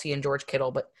Travis Kelce and George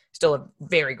Kittle, but still a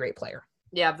very great player.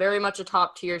 Yeah, very much a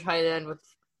top-tier tight end with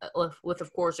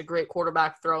of course, a great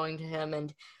quarterback throwing to him.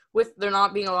 And with there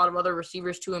not being a lot of other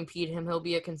receivers to impede him, he'll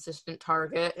be a consistent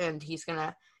target, and he's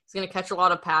gonna catch a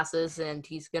lot of passes, and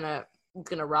he's gonna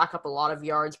rack up a lot of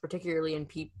yards, particularly in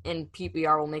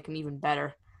PPR will make him even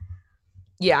better.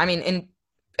 Yeah, I mean, and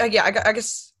I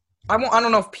guess I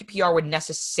don't know if PPR would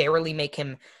necessarily make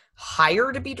him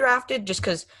higher to be drafted, just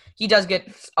because he does get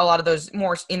a lot of those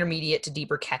more intermediate to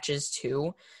deeper catches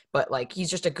too. But like, he's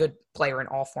just a good player in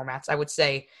all formats. I would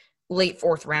say late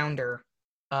fourth rounder,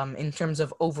 in terms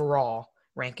of overall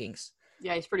rankings.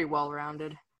 Yeah, he's pretty well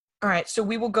rounded. All right, so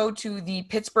we will go to the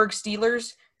Pittsburgh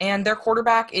Steelers, and their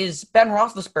quarterback is Ben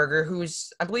Roethlisberger,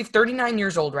 who's, I believe, 39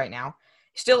 years old right now,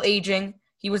 still aging.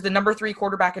 He was the number 3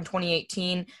 quarterback in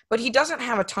 2018, but he doesn't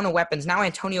have a ton of weapons. Now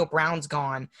Antonio Brown's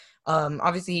gone.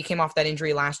 Obviously, he came off that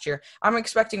injury last year. I'm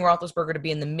expecting Roethlisberger to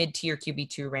be in the mid-tier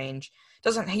QB2 range.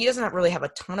 He doesn't really have a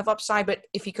ton of upside, but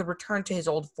if he could return to his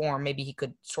old form, maybe he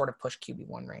could sort of push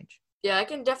QB1 range. Yeah, I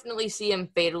can definitely see him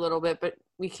fade a little bit, but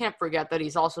we can't forget that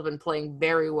he's also been playing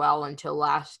very well until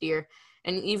last year.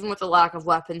 And even with the lack of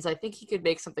weapons, I think he could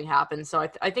make something happen. So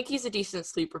I think he's a decent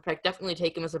sleeper pick. Definitely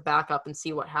take him as a backup and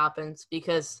see what happens,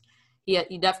 because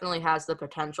he definitely has the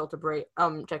potential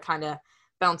to kind of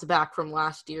bounce back from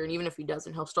last year. And even if he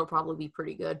doesn't, he'll still probably be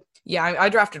pretty good. Yeah, I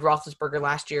drafted Roethlisberger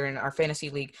last year in our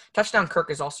fantasy league. Touchdown Kirk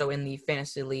is also in the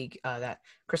fantasy league that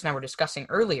Chris and I were discussing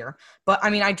earlier. But, I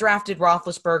mean, I drafted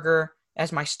Roethlisberger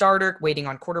as my starter, waiting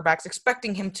on quarterbacks,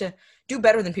 expecting him to do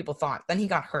better than people thought. Then he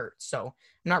got hurt, so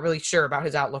I'm not really sure about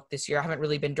his outlook this year. I haven't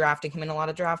really been drafting him in a lot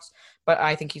of drafts, but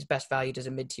I think he's best valued as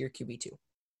a mid-tier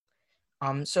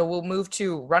QB2. So we'll move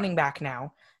to running back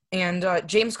now. And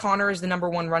James Conner is the number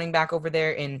 1 running back over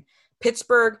there in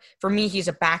Pittsburgh. For me, he's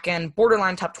a back-end,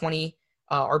 borderline top 20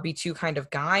 RB2 kind of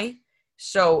guy.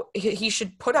 So he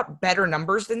should put up better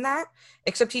numbers than that,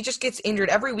 except he just gets injured.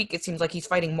 Every week it seems like he's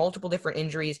fighting multiple different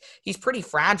injuries. He's pretty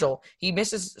fragile. He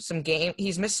misses some game.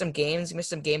 He's missed some games. He missed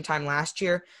some game time last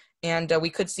year. And we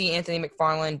could see Anthony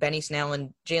McFarland, Benny Snell,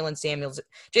 and Jalen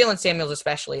Samuels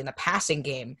especially in the passing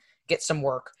game, get some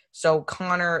work. So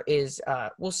Connor is,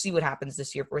 we'll see what happens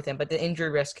this year with him, but the injury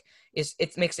risk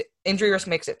makes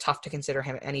it tough to consider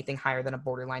him anything higher than a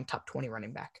borderline top 20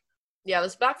 running back. Yeah,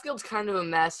 this backfield's kind of a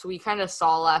mess. We kind of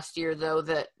saw last year, though,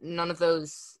 that none of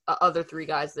those other 3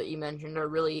 guys that you mentioned are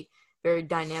really very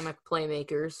dynamic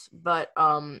playmakers, but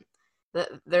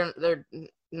they're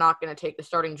not going to take the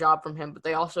starting job from him, but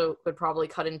they also could probably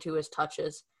cut into his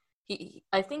touches.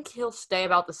 I think he'll stay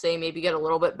about the same, maybe get a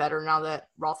little bit better now that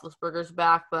Roethlisberger's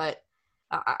back, but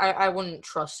I wouldn't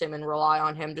trust him and rely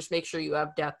on him. Just make sure you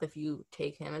have depth if you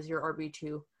take him as your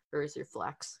RB2 or as your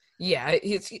flex. Yeah,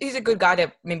 he's a good guy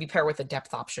to maybe pair with a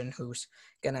depth option who's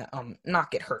going to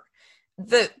not get hurt.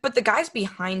 But the guys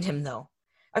behind him, though,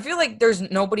 I feel like there's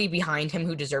nobody behind him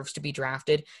who deserves to be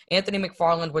drafted. Anthony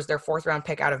McFarland was their 4th-round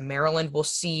pick out of Maryland. We'll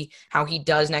see how he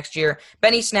does next year.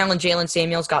 Benny Snell and Jalen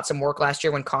Samuels got some work last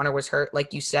year when Connor was hurt,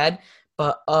 like you said.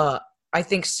 But I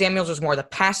think Samuels was more the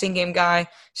passing game guy.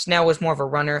 Snell was more of a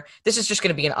runner. This is just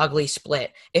going to be an ugly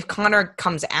split. If Connor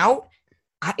comes out,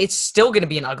 it's still going to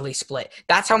be an ugly split.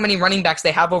 That's how many running backs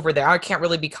they have over there. I can't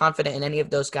really be confident in any of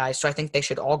those guys, so I think they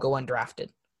should all go undrafted.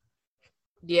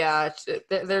 Yeah,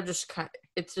 they're just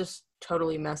it's just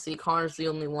totally messy. Connor's the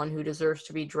only one who deserves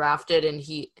to be drafted, and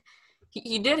he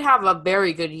did have a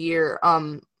very good year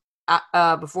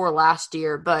before last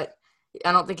year, but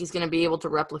I don't think he's going to be able to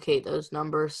replicate those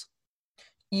numbers.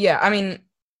 Yeah, I mean,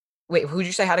 wait, who'd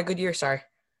you say had a good year? Sorry.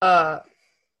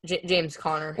 James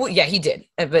Conner. Well, yeah, he did,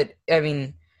 but I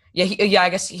mean, I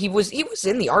guess he was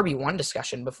in the RB1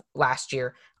 discussion last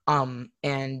year.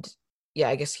 And yeah,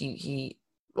 I guess he.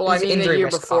 Well, I mean, the year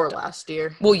before last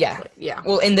year. Well, yeah. Yeah.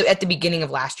 Well, at the beginning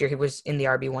of last year, he was in the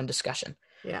RB1 discussion.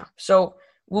 Yeah. So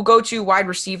we'll go to wide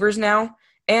receivers now.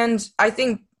 And I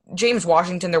think James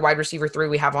Washington, their wide receiver 3,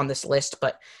 we have on this list,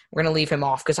 but we're going to leave him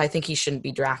off because I think he shouldn't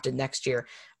be drafted next year.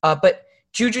 But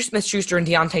Juju Smith-Schuster and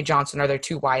Deontay Johnson are their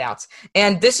 2 wideouts.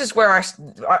 And this is where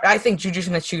I think Juju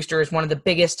Smith-Schuster is one of the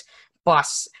biggest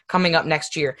busts coming up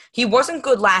next year. He wasn't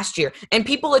good last year, and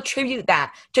people attribute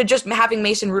that to just having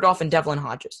Mason Rudolph and Devlin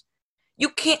Hodges. You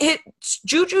can't hit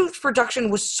Juju's production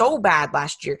was so bad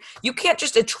last year. You can't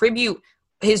just attribute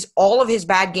all of his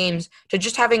bad games to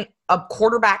just having a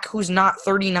quarterback who's not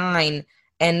 39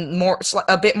 and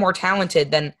a bit more talented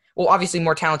than, well, obviously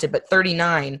more talented, but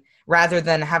 39 rather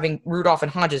than having Rudolph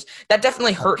and Hodges. That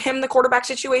definitely hurt him, the quarterback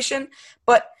situation,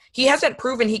 but he hasn't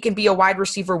proven he can be a wide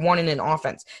receiver 1 in an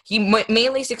offense. He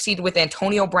mainly succeeded with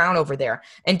Antonio Brown over there,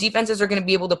 and defenses are going to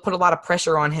be able to put a lot of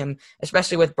pressure on him,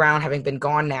 especially with Brown having been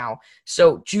gone now.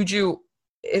 So Juju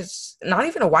is not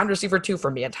even a wide receiver 2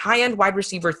 for me. It's high-end wide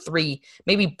receiver 3,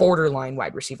 maybe borderline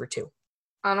wide receiver 2.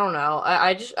 I don't know.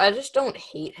 I just don't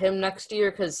hate him next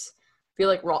year because I feel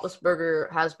like Roethlisberger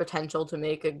has potential to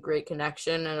make a great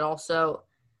connection, and also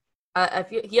I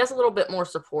feel he has a little bit more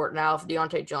support now if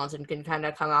Deontay Johnson can kind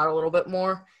of come out a little bit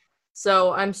more.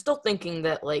 So I'm still thinking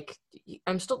that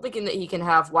he can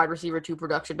have wide receiver 2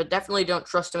 production, but definitely don't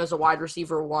trust him as a wide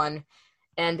receiver 1,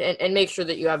 and make sure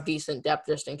that you have decent depth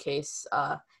just in case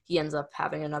he ends up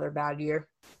having another bad year.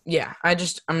 Yeah,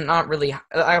 I'm not really.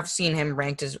 I've seen him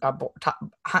ranked as a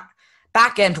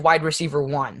back end wide receiver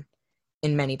 1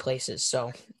 in many places,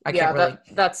 so I can't really.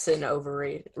 That's an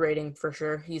overrating for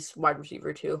sure. He's wide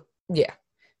receiver 2. Yeah.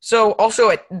 So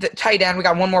also at the tight end, we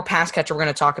got one more pass catcher we're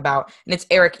going to talk about, and it's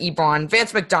Eric Ebron.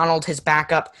 Vance McDonald, his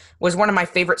backup, was one of my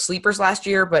favorite sleepers last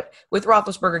year, but with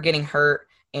Roethlisberger getting hurt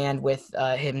and with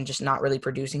him just not really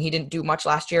producing, he didn't do much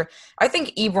last year. I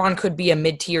think Ebron could be a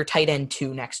mid-tier tight end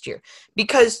 2 next year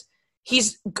because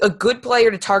he's a good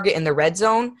player to target in the red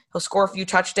zone. He'll score a few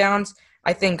touchdowns.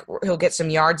 I think he'll get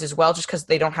some yards as well just because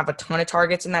they don't have a ton of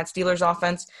targets in that Steelers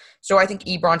offense. So I think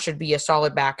Ebron should be a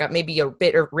solid backup, maybe a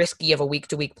bit risky of a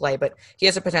week-to-week play, but he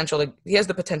has the potential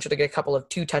to get a couple of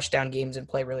 2 touchdown games and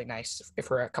play really nice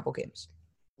for a couple games.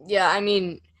 Yeah, I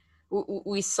mean,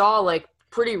 we saw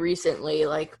pretty recently,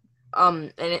 and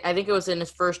I think it was in his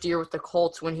first year with the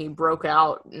Colts when he broke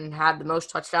out and had the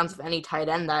most touchdowns of any tight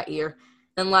end that year.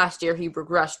 Then last year he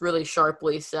regressed really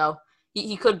sharply, so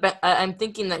he could. I'm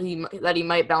thinking that he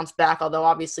might bounce back. Although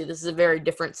obviously this is a very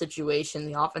different situation.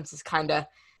 The offense is kind of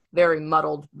very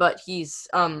muddled, but he's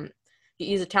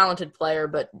a talented player.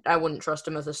 But I wouldn't trust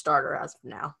him as a starter as of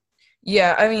now.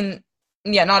 Yeah, I mean,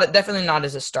 definitely not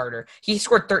as a starter. He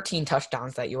scored 13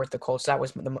 touchdowns that year with the Colts. That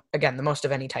was the most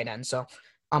of any tight end. So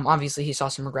obviously he saw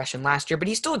some regression last year, but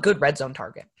he's still a good red zone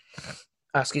target.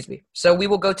 Excuse me. So we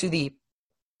will go to the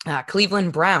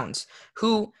Cleveland Browns,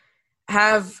 who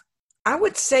have. I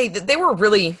would say that they were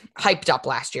really hyped up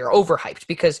last year, overhyped,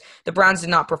 because the Browns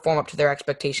did not perform up to their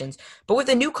expectations. But with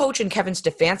a new coach in Kevin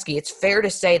Stefanski, it's fair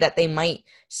to say that they might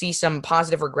see some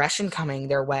positive regression coming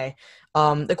their way.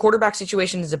 The quarterback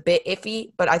situation is a bit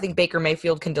iffy, but I think Baker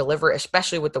Mayfield can deliver,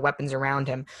 especially with the weapons around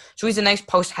him. So he's a nice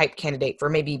post-hype candidate for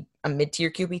maybe a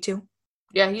mid-tier QB2.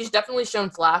 Yeah, he's definitely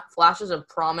shown flashes of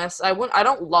promise. I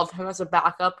don't love him as a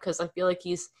backup because I feel like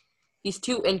he's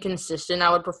too inconsistent. I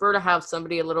would prefer to have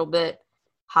somebody a little bit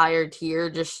higher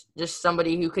tier, just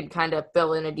somebody who could kind of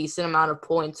fill in a decent amount of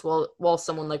points while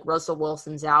someone like Russell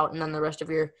Wilson's out, and then the rest of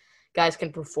your guys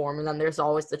can perform, and then there's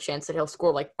always the chance that he'll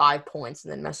score 5 points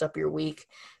and then mess up your week.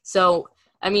 So,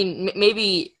 I mean,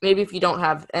 maybe if you don't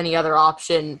have any other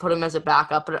option, put him as a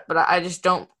backup, but I just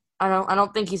don't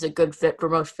think he's a good fit for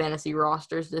most fantasy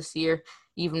rosters this year,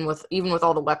 even with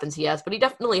all the weapons he has, but he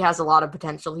definitely has a lot of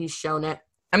potential. He's shown it.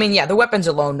 I mean, yeah, the weapons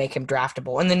alone make him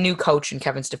draftable, and the new coach in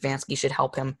Kevin Stefanski should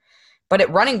help him. But at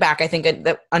running back, I think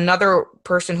that another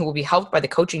person who will be helped by the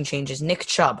coaching change is Nick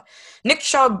Chubb. Nick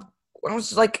Chubb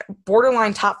was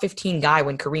borderline top 15 guy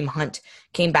when Kareem Hunt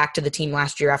came back to the team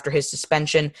last year after his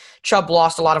suspension. Chubb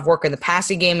lost a lot of work in the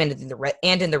passing game and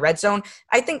in the red zone.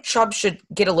 I think Chubb should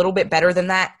get a little bit better than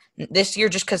that this year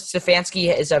just because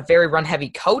Stefanski is a very run-heavy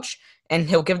coach, and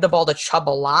he'll give the ball to Chubb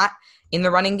a lot in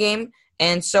the running game.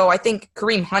 And so I think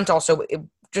Kareem Hunt also,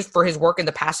 just for his work in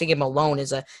the passing game alone,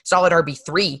 is a solid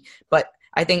RB3. But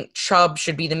I think Chubb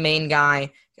should be the main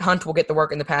guy. Hunt will get the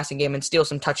work in the passing game and steal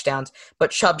some touchdowns.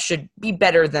 But Chubb should be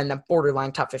better than a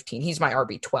borderline top 15. He's my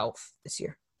RB12 this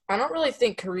year. I don't really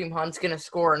think Kareem Hunt's going to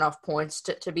score enough points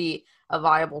to be a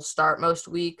viable start most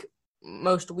weeks.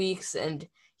 And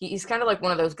he's kind of like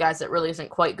one of those guys that really isn't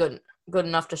quite good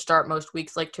enough to start most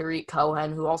weeks, like Tariq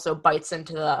Cohen, who also bites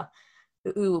into the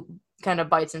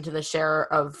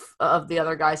share of the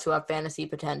other guys who have fantasy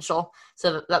potential.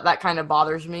 So that kind of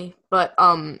bothers me. But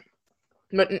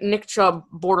Nick Chubb,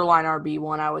 borderline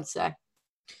RB1, I would say.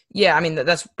 Yeah, I mean,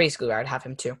 that's basically where I'd have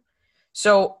him too.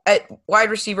 So at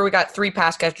wide receiver, we got 3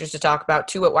 pass catchers to talk about,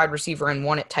 2 at wide receiver and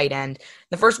 1 at tight end.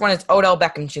 The first one is Odell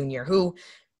Beckham Jr., who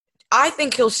I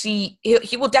think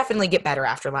he will definitely get better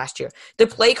after last year. The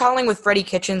play calling with Freddie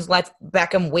Kitchens left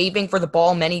Beckham waving for the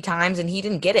ball many times, and he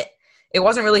didn't get it. It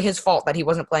wasn't really his fault that he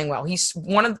wasn't playing well. He's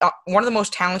one of the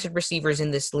most talented receivers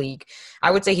in this league.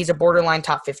 I would say he's a borderline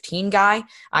top 15 guy.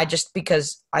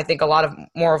 Because I think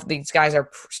more of these guys are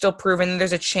still proven.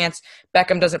 There's a chance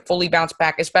Beckham doesn't fully bounce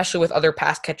back, especially with other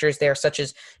pass catchers there, such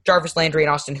as Jarvis Landry and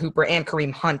Austin Hooper and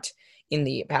Kareem Hunt in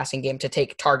the passing game to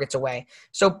take targets away.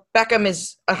 So Beckham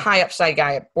is a high upside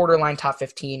guy at borderline top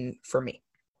 15 for me.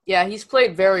 Yeah, he's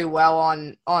played very well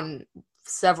on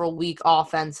several weak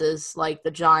offenses like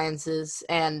the Giants'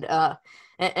 and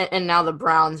now the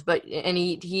Browns, but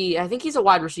he I think he's a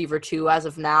wide receiver too as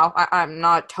of now. I'm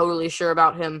not totally sure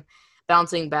about him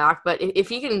bouncing back, but if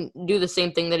he can do the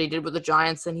same thing that he did with the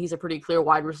Giants, then he's a pretty clear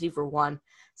wide receiver 1.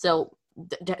 So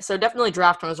So definitely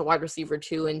draft him as a wide receiver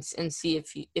 2 and see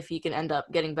if he can end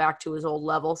up getting back to his old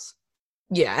levels.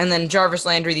 Yeah, and then Jarvis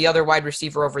Landry, the other wide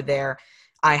receiver over there,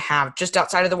 I have just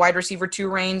outside of the wide receiver 2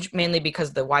 range, mainly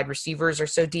because the wide receivers are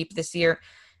so deep this year.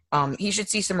 He should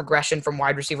see some regression from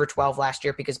wide receiver 12 last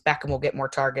year because Beckham will get more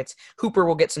targets, Hooper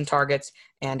will get some targets,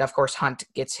 and of course Hunt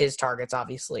gets his targets,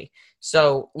 obviously.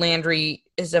 So Landry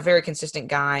is a very consistent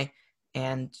guy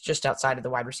and just outside of the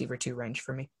wide receiver 2 range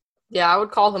for me. Yeah, I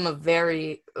would call him a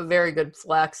very good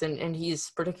flex, and he's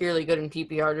particularly good in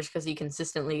PPR just because he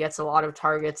consistently gets a lot of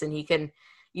targets, and he can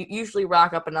usually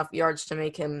rack up enough yards to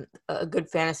make him a good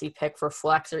fantasy pick for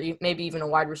flex, or maybe even a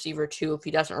wide receiver 2 if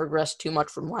he doesn't regress too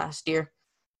much from last year.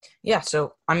 Yeah,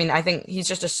 so, I mean, I think he's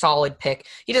just a solid pick.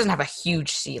 He doesn't have a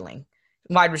huge ceiling.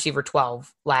 Wide receiver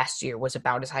 12 last year was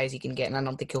about as high as he can get, and I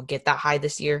don't think he'll get that high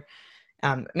this year,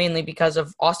 mainly because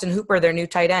of Austin Hooper, their new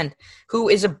tight end, who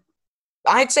is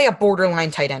I'd say a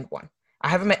borderline tight end 1. I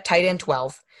have him at tight end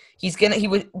 12. He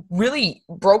was really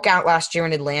broke out last year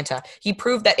in Atlanta. He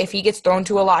proved that if he gets thrown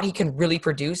to a lot, he can really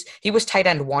produce. He was tight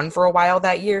end 1 for a while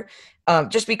that year.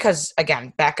 Just because,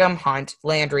 again, Beckham, Hunt,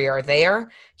 Landry are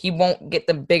there. He won't get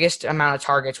the biggest amount of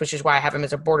targets, which is why I have him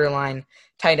as a borderline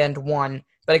tight end 1.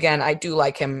 But again, I do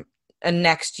like him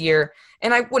next year,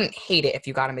 and I wouldn't hate it if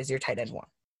you got him as your tight end 1.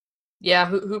 Yeah,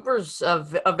 Hooper's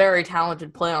a very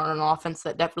talented player on an offense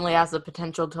that definitely has the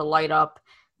potential to light up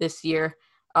this year.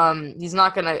 He's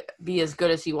not going to be as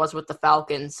good as he was with the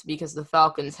Falcons because the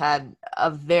Falcons had a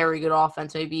very good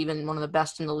offense, maybe even one of the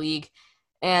best in the league.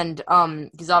 And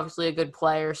he's obviously a good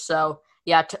player. So,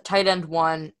 yeah, tight end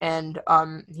 1, and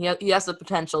he has the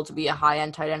potential to be a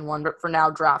high-end tight end 1, but for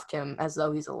now, draft him as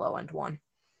though he's a low-end 1.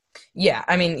 Yeah,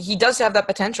 I mean, he does have that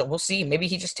potential. We'll see. Maybe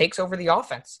he just takes over the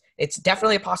offense. It's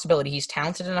definitely a possibility. He's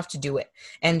talented enough to do it,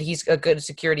 and he's a good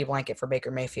security blanket for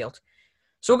Baker Mayfield.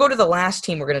 So we'll go to the last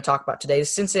team we're going to talk about today, the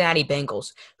Cincinnati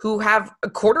Bengals, who has a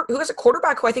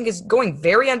quarterback who I think is going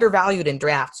very undervalued in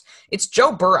drafts. It's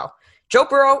Joe Burrow. Joe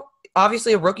Burrow,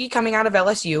 obviously a rookie coming out of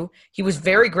LSU. He was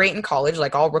very great in college,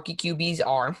 like all rookie QBs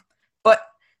are. But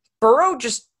Burrow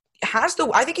just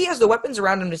I think he has the weapons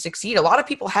around him to succeed. A lot of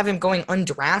people have him going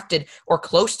undrafted or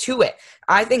close to it.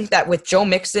 I think that with Joe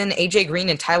Mixon, AJ Green,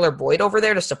 and Tyler Boyd over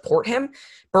there to support him,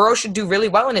 Burrow should do really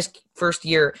well in his first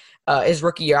year, his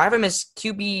rookie year. I have him as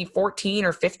QB 14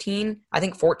 or 15, I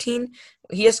think 14.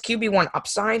 He has QB1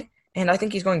 upside, and I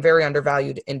think he's going very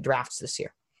undervalued in drafts this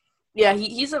year. Yeah,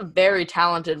 he's a very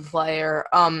talented player.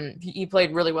 He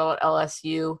played really well at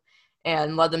LSU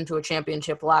and led them to a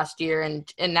championship last year,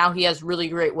 and now he has really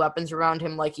great weapons around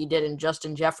him like he did in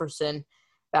Justin Jefferson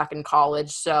back in college.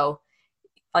 So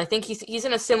I think he's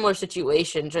in a similar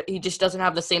situation. He just doesn't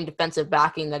have the same defensive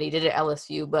backing that he did at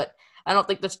LSU, but I don't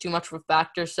think that's too much of a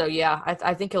factor. So yeah,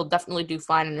 I think he'll definitely do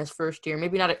fine in his first year.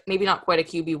 Maybe not quite a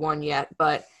QB1 yet,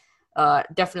 but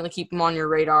definitely keep him on your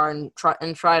radar and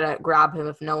try to grab him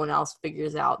if no one else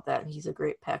figures out that he's a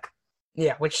great pick.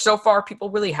 Yeah, which so far people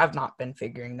really have not been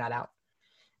figuring that out.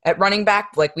 At running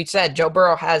back, like we said, Joe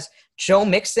Burrow has Joe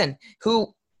Mixon,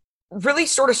 who really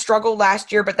sort of struggled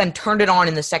last year, but then turned it on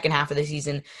in the second half of the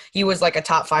season. He was like a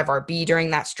top 5 RB during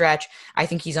that stretch. I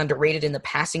think he's underrated in the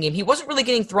passing game. He wasn't really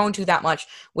getting thrown to that much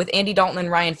with Andy Dalton and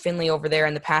Ryan Finley over there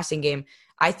in the passing game.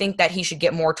 I think that he should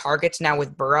get more targets now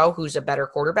with Burrow, who's a better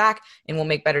quarterback and will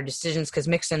make better decisions because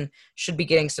Mixon should be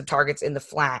getting some targets in the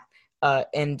flat.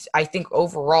 And I think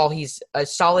overall he's a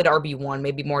solid RB1,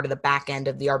 maybe more to the back end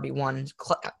of the RB1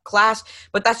 class,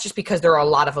 but that's just because there are a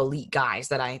lot of elite guys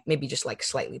that I maybe just like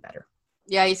slightly better.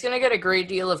 Yeah, he's going to get a great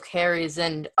deal of carries.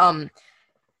 And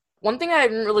one thing I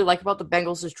didn't really like about the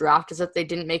Bengals' draft is that they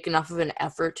didn't make enough of an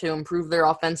effort to improve their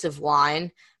offensive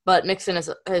line. But Mixon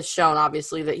has shown,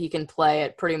 obviously, that he can play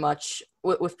at pretty much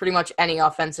with pretty much any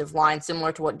offensive line,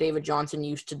 similar to what David Johnson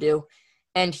used to do.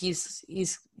 And he's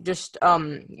just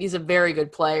he's a very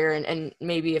good player, and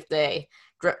maybe if they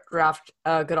draft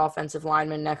a good offensive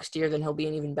lineman next year, then he'll be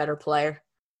an even better player.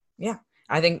 Yeah,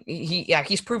 I think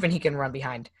he's proven he can run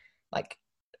behind like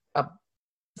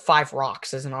 5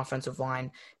 rocks as an offensive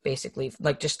line, basically,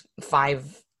 like just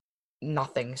 5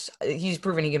 nothings. He's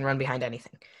proven he can run behind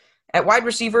anything. At wide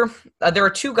receiver, there are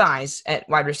 2 guys at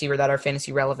wide receiver that are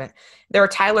fantasy relevant. There are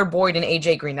Tyler Boyd and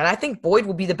AJ Green, and I think Boyd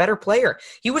will be the better player.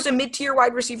 He was a mid-tier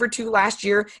wide receiver 2 last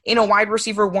year in a wide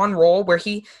receiver 1 role where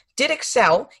he did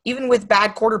excel, even with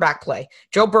bad quarterback play.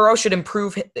 Joe Burrow should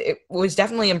improve. It was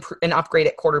definitely an upgrade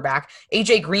at quarterback.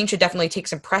 AJ Green should definitely take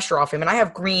some pressure off him, and I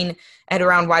have Green at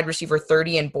around wide receiver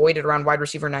 30 and Boyd at around wide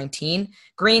receiver 19.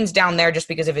 Green's down there just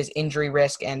because of his injury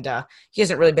risk, and he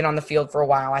hasn't really been on the field for a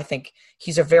while. I think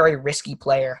he's a very risky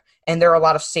player, and there are a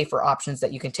lot of safer options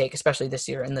that you can take, especially this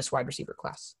year in this wide receiver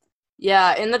class.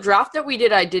 Yeah, in the draft that we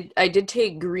did, I did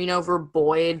take Green over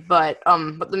Boyd, but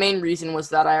the main reason was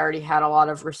that I already had a lot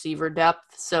of receiver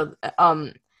depth. So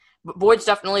but Boyd's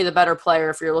definitely the better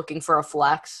player if you're looking for a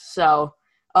flex. So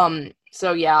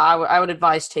yeah, I would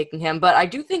advise taking him. But I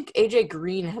do think AJ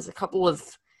Green has a couple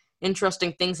of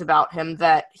interesting things about him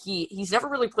that he's never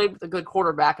really played with a good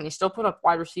quarterback, and he still put up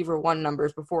wide receiver 1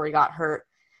 numbers before he got hurt.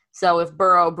 So if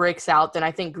Burrow breaks out, then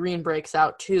I think Green breaks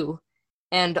out too.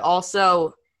 And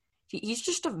also, he's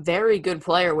just a very good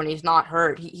player when he's not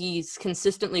hurt. He's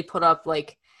consistently put up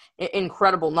like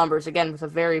incredible numbers, again, with a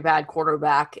very bad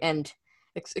quarterback. And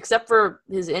except for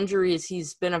his injuries,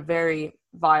 he's been a very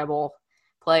viable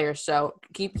player. So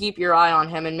keep your eye on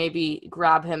him and maybe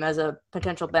grab him as a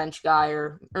potential bench guy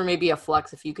or maybe a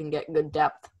flex if you can get good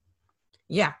depth.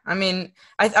 Yeah, I mean,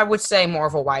 I would say more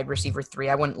of a wide receiver 3.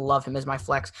 I wouldn't love him as my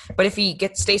flex. But if he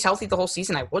stays healthy the whole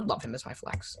season, I would love him as my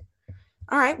flex.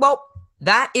 All right, well,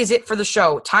 that is it for the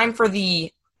show. Time for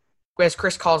the, as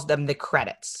Chris calls them, the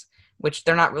credits, which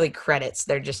they're not really credits.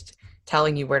 They're just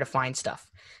telling you where to find stuff.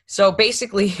 So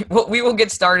basically, we will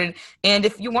get started. And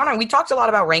if you want to, we talked a lot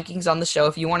about rankings on the show.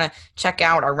 If you want to check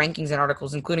out our rankings and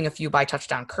articles, including a few by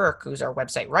Touchdown Kirk, who's our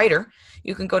website writer,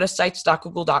 you can go to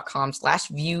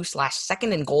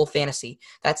sites.google.com/view/second and goal fantasy.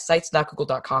 That's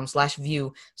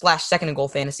sites.google.com/view/second and goal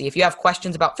fantasy. If you have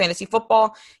questions about fantasy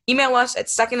football, email us at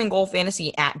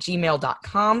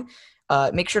secondandgoalfantasy@gmail.com.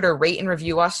 Make sure to rate and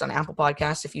review us on Apple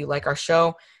Podcasts if you like our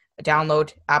show.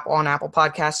 Download on Apple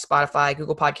Podcasts, Spotify,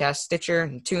 Google Podcasts, Stitcher,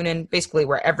 and TuneIn. Basically,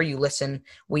 wherever you listen,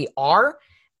 we are.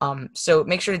 So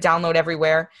make sure to download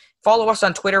everywhere. Follow us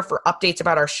on Twitter for updates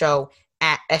about our show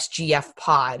at SGF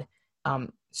Pod.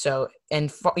 You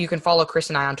can follow Chris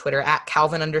and I on Twitter at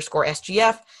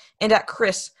Calvin_SGF and at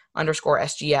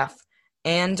Chris_SGF.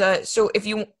 And so if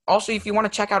you want to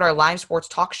check out our live sports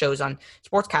talk shows on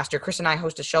Sportscaster, Chris and I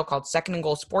host a show called Second and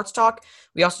Goal Sports Talk.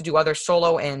 We also do other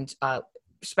solo and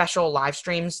special live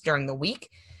streams during the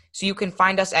week. So you can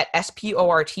find us at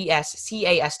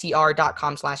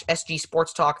sportscastor.com/SG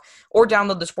Sports Talk or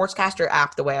download the Sportscaster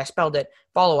app the way I spelled it.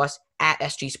 Follow us at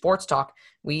SG Sports Talk.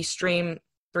 We stream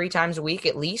 3 times a week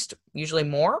at least, usually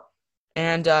more.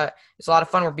 And it's a lot of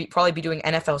fun. We'll probably be doing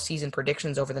NFL season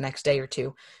predictions over the next day or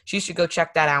two. So you should go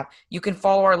check that out. You can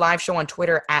follow our live show on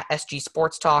Twitter at SG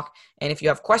Sports Talk. And if you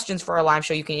have questions for our live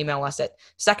show, you can email us at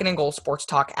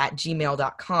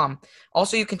secondandgoalsportstalk@gmail.com.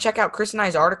 Also, you can check out Chris and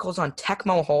I's articles on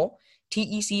Tecmo Hole,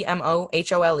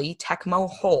 TECMOHOLE, Tecmo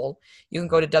Hole. You can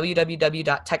go to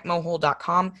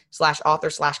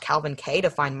www.tecmohole.com/author/Calvin K to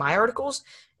find my articles.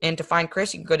 And to find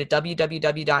Chris, you can go to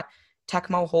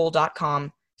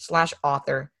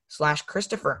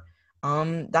www.tecmohole.com/author/Christopher.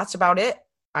 That's about it.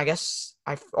 I guess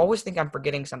I always think I'm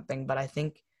forgetting something, but I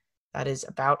think that is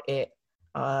about it.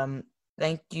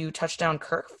 Thank you, Touchdown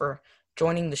Kirk, for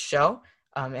joining the show.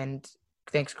 And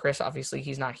thanks, Chris. Obviously,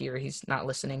 he's not here. He's not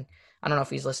listening. I don't know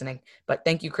if he's listening, but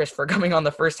thank you, Chris, for coming on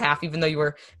the first half, even though you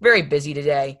were very busy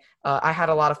today. I had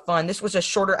a lot of fun. This was a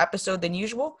shorter episode than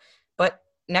usual, but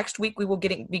next week we will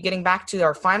be getting back to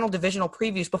our final divisional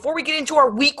previews before we get into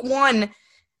our week 1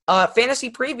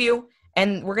 fantasy preview,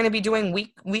 and we're going to be doing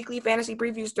weekly fantasy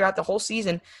previews throughout the whole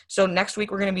season. So next week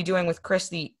we're going to be doing with Chris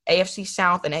the AFC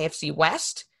South and AFC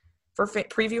West for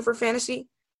preview for fantasy.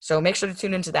 So make sure to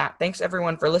tune into that. Thanks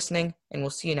everyone for listening, and we'll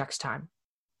see you next time.